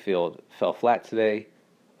Mayfield fell flat today.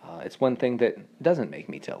 It's one thing that doesn't make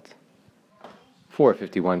me tilt.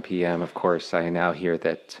 4:51 p.m., of course, I now hear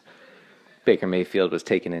that Baker Mayfield was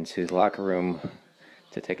taken into the locker room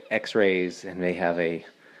to take x-rays and may have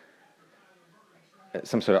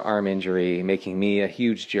some sort of arm injury, making me a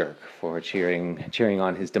huge jerk for cheering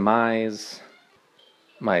on his demise.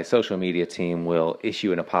 My social media team will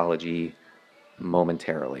issue an apology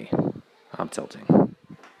momentarily. I'm tilting.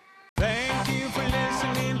 Thank you for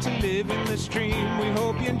listening to Live in the Stream. We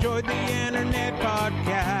hope you enjoyed the internet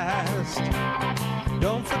podcast.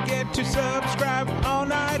 Don't forget to subscribe on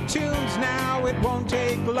iTunes now. It won't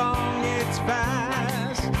take long, it's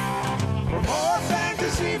fast. For more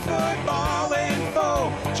fantasy football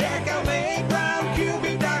info, check out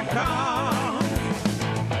LateRoundQB.com.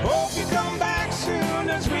 Hope you come back soon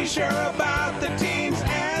as we share about the teams